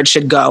that's where it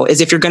should go,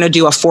 is if you're going to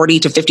do a 40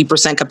 to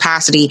 50%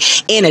 capacity.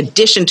 In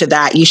addition to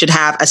that, you should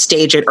have a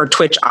Stage It or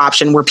Twitch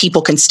option where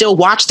people can still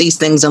watch these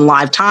things in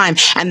live time.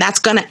 And that's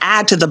going to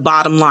add to the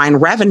bottom line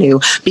revenue,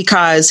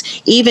 because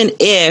even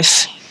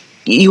if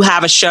you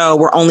have a show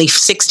where only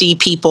 60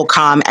 people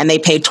come and they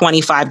pay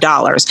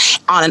 $25.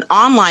 On an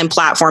online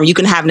platform, you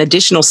can have an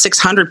additional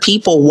 600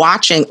 people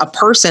watching a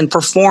person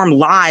perform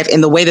live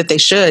in the way that they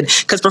should.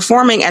 Because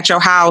performing at your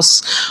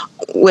house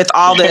with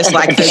all this,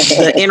 like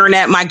the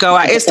internet might go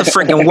out, it's the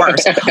freaking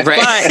worst.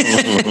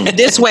 But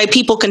this way,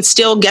 people can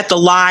still get the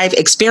live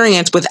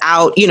experience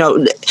without,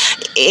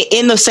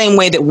 in the same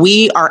way that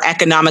we are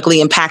economically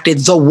impacted,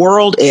 the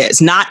world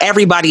is. Not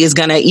everybody is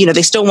going to,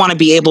 they still want to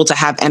be able to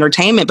have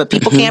entertainment, but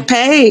people can't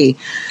pay.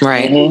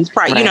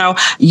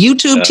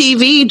 YouTube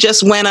TV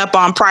just went up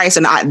on price,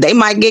 and they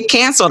might get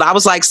canceled. I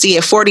was like, see,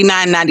 at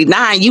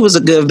 $49.99, you was a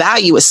good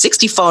value. At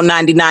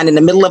 $64.99 in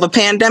the middle of a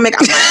pandemic,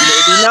 I'm like,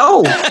 maybe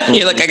no.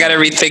 You're like, I got to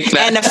rethink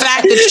that. And the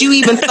fact that you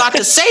even thought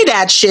to say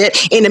that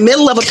shit in the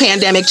middle of a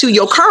pandemic to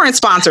your current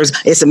sponsors,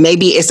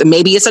 maybe it's a nah.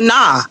 Maybe it's a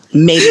nah.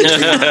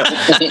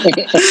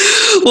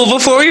 Well,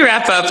 before we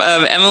wrap up,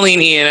 Emily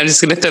and Ian, I'm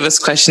just going to throw this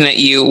question at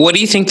you. What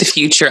do you think the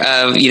future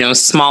of,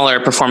 smaller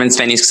performance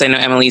venues? Because I know,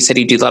 Emily, you said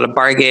you do a lot of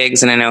bar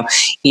gigs, and I know,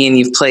 Ian,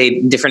 you've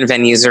played different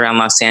venues around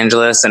Los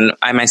Angeles, and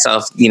I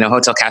myself,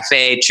 Hotel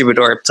Cafe,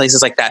 Troubadour,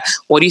 places like that.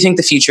 What do you think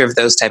the future of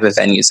those type of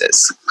venues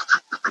is?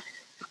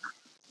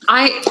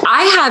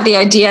 I had the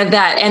idea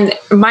that, and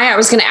Maiya, I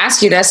was going to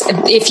ask you this,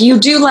 if you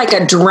do like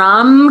a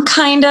drum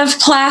kind of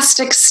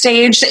plastic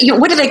stage,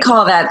 what do they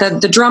call that?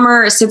 The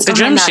drummer sits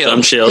behind that.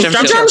 Drum shield.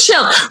 Drum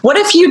shield. What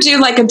if you do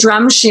like a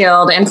drum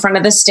shield in front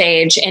of the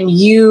stage, and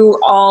you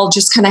all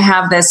just kind of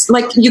have this,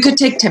 like, you could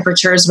take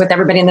temperatures with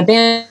everybody in the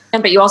band,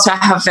 but you also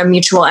have a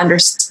mutual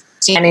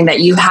understanding that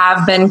you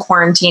have been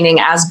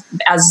quarantining as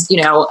a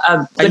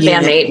good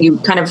bandmate, you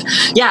kind of,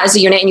 as a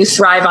unit, and you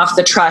thrive off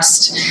the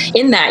trust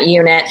in that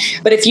unit.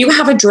 But if you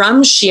have a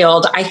drum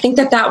shield, I think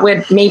that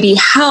would maybe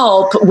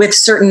help with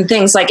certain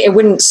things. Like, it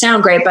wouldn't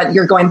sound great, but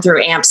you're going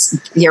through amps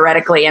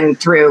theoretically and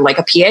through like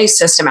a PA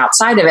system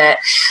outside of it.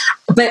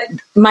 But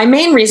my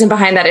main reason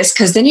behind that is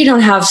because then you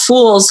don't have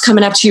fools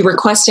coming up to you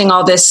requesting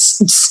all this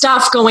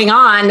stuff going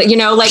on,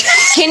 like,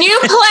 can you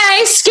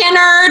play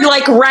Skinner,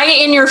 like, right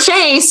in your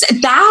face?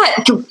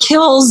 That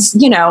kills,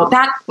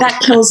 that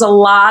kills a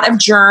lot of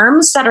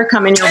germs that are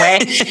coming your way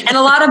and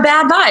a lot of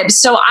bad vibes.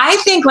 So I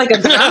think like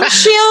a drum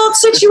shield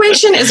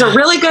situation is a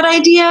really good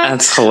idea.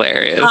 That's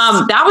hilarious.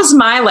 That was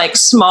my like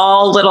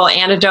small little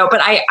antidote,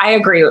 but I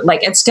agree.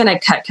 Like, it's going to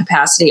cut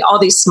capacity. All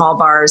these small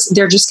bars,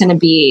 they're just going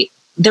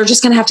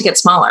to have to get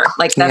smaller.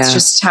 Like, that's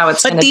just how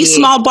it's going to be. But these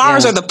small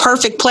bars are the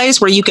perfect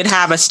place where you could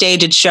have a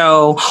staged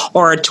show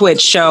or a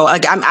Twitch show.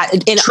 Like,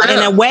 in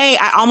a way,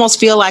 I almost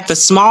feel like the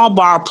small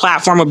bar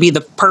platform would be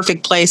the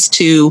perfect place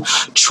to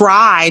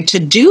try to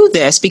do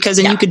this, because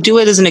then you could do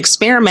it as an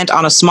experiment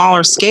on a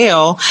smaller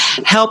scale.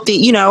 Help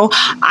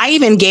I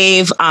even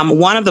gave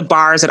one of the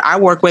bars that I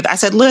work with, I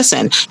said,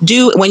 listen,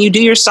 when you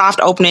do your soft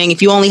opening,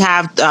 if you only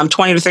have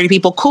 20 to 30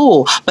 people,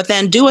 cool. But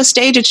then do a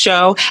staged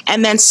show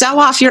and then sell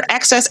off your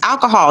excess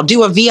alcohol alcohol.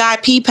 Do a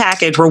VIP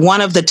package where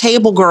one of the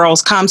table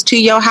girls comes to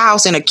your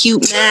house in a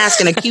cute mask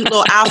and a cute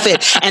little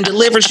outfit and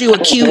delivers you a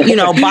cute,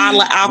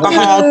 bottle of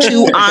alcohol,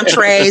 2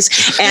 entrees,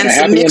 and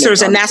some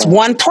mixers, and that's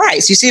one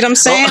price. You see what I'm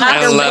saying?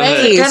 I love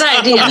it. Good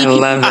idea. I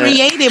love it.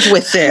 Creative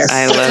with this.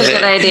 I love it.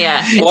 Good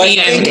idea. Well,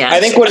 I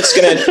think what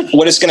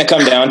it's gonna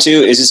come down to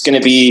is it's gonna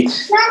be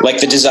like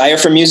the desire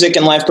for music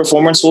and live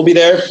performance will be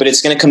there, but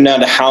it's gonna come down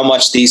to how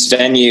much these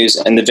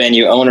venues and the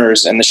venue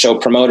owners and the show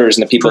promoters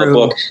and the people that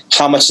book,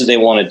 how much do they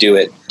want to do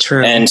it?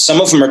 True. And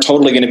some of them are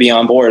totally going to be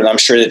on board, and I'm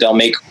sure that they'll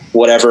make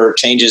whatever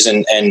changes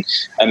and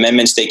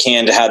amendments they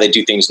can to how they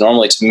do things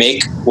normally to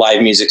make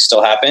live music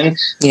still happen.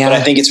 Yeah. But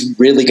I think it's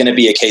really going to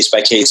be a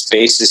case-by-case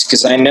basis,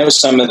 because I know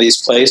some of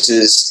these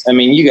places, I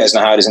mean, you guys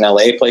know how it is in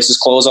LA, places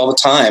close all the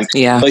time.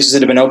 Yeah. Places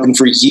that have been open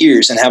for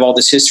years and have all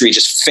this history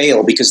just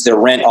fail because their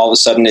rent all of a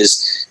sudden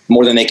is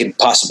more than they could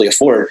possibly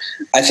afford.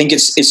 I think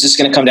it's just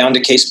going to come down to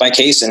case by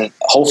case, and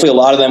hopefully a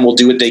lot of them will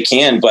do what they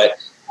can, but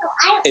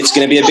it's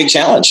going to be a big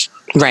challenge.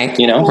 Right.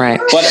 Right.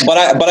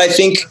 But I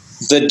think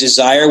the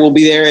desire will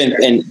be there,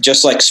 and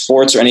just like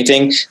sports or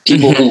anything,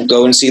 people who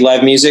go and see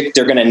live music,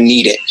 they're going to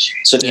need it.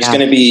 So there's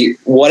going to be,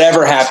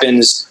 whatever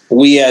happens,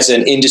 we as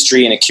an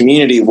industry and a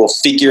community will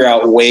figure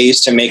out ways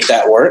to make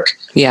that work.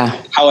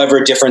 Yeah.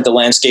 However different the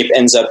landscape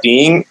ends up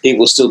being, it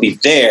will still be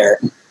there.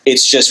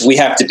 It's just, we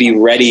have to be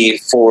ready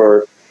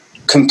for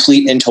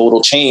complete and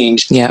total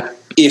change,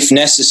 if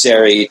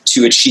necessary,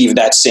 to achieve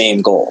that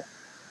same goal.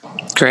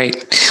 Great.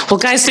 Well,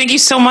 guys, thank you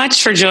so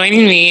much for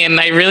joining me, and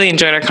I really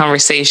enjoyed our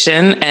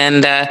conversation.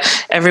 And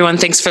everyone,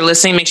 thanks for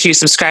listening. Make sure you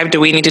subscribe to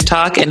We Need to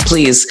Talk, and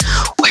please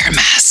wear a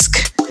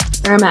mask.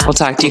 Wear a mask. We'll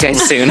talk to you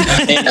guys soon.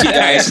 Thank you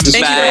guys.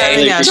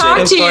 Bye.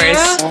 Talk to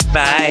you.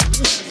 Bye.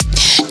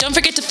 Don't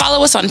forget to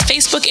follow us on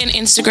Facebook and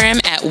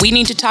Instagram at We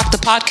Need to Talk the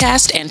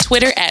Podcast, and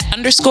Twitter at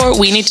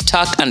 _We Need to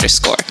Talk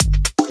 _.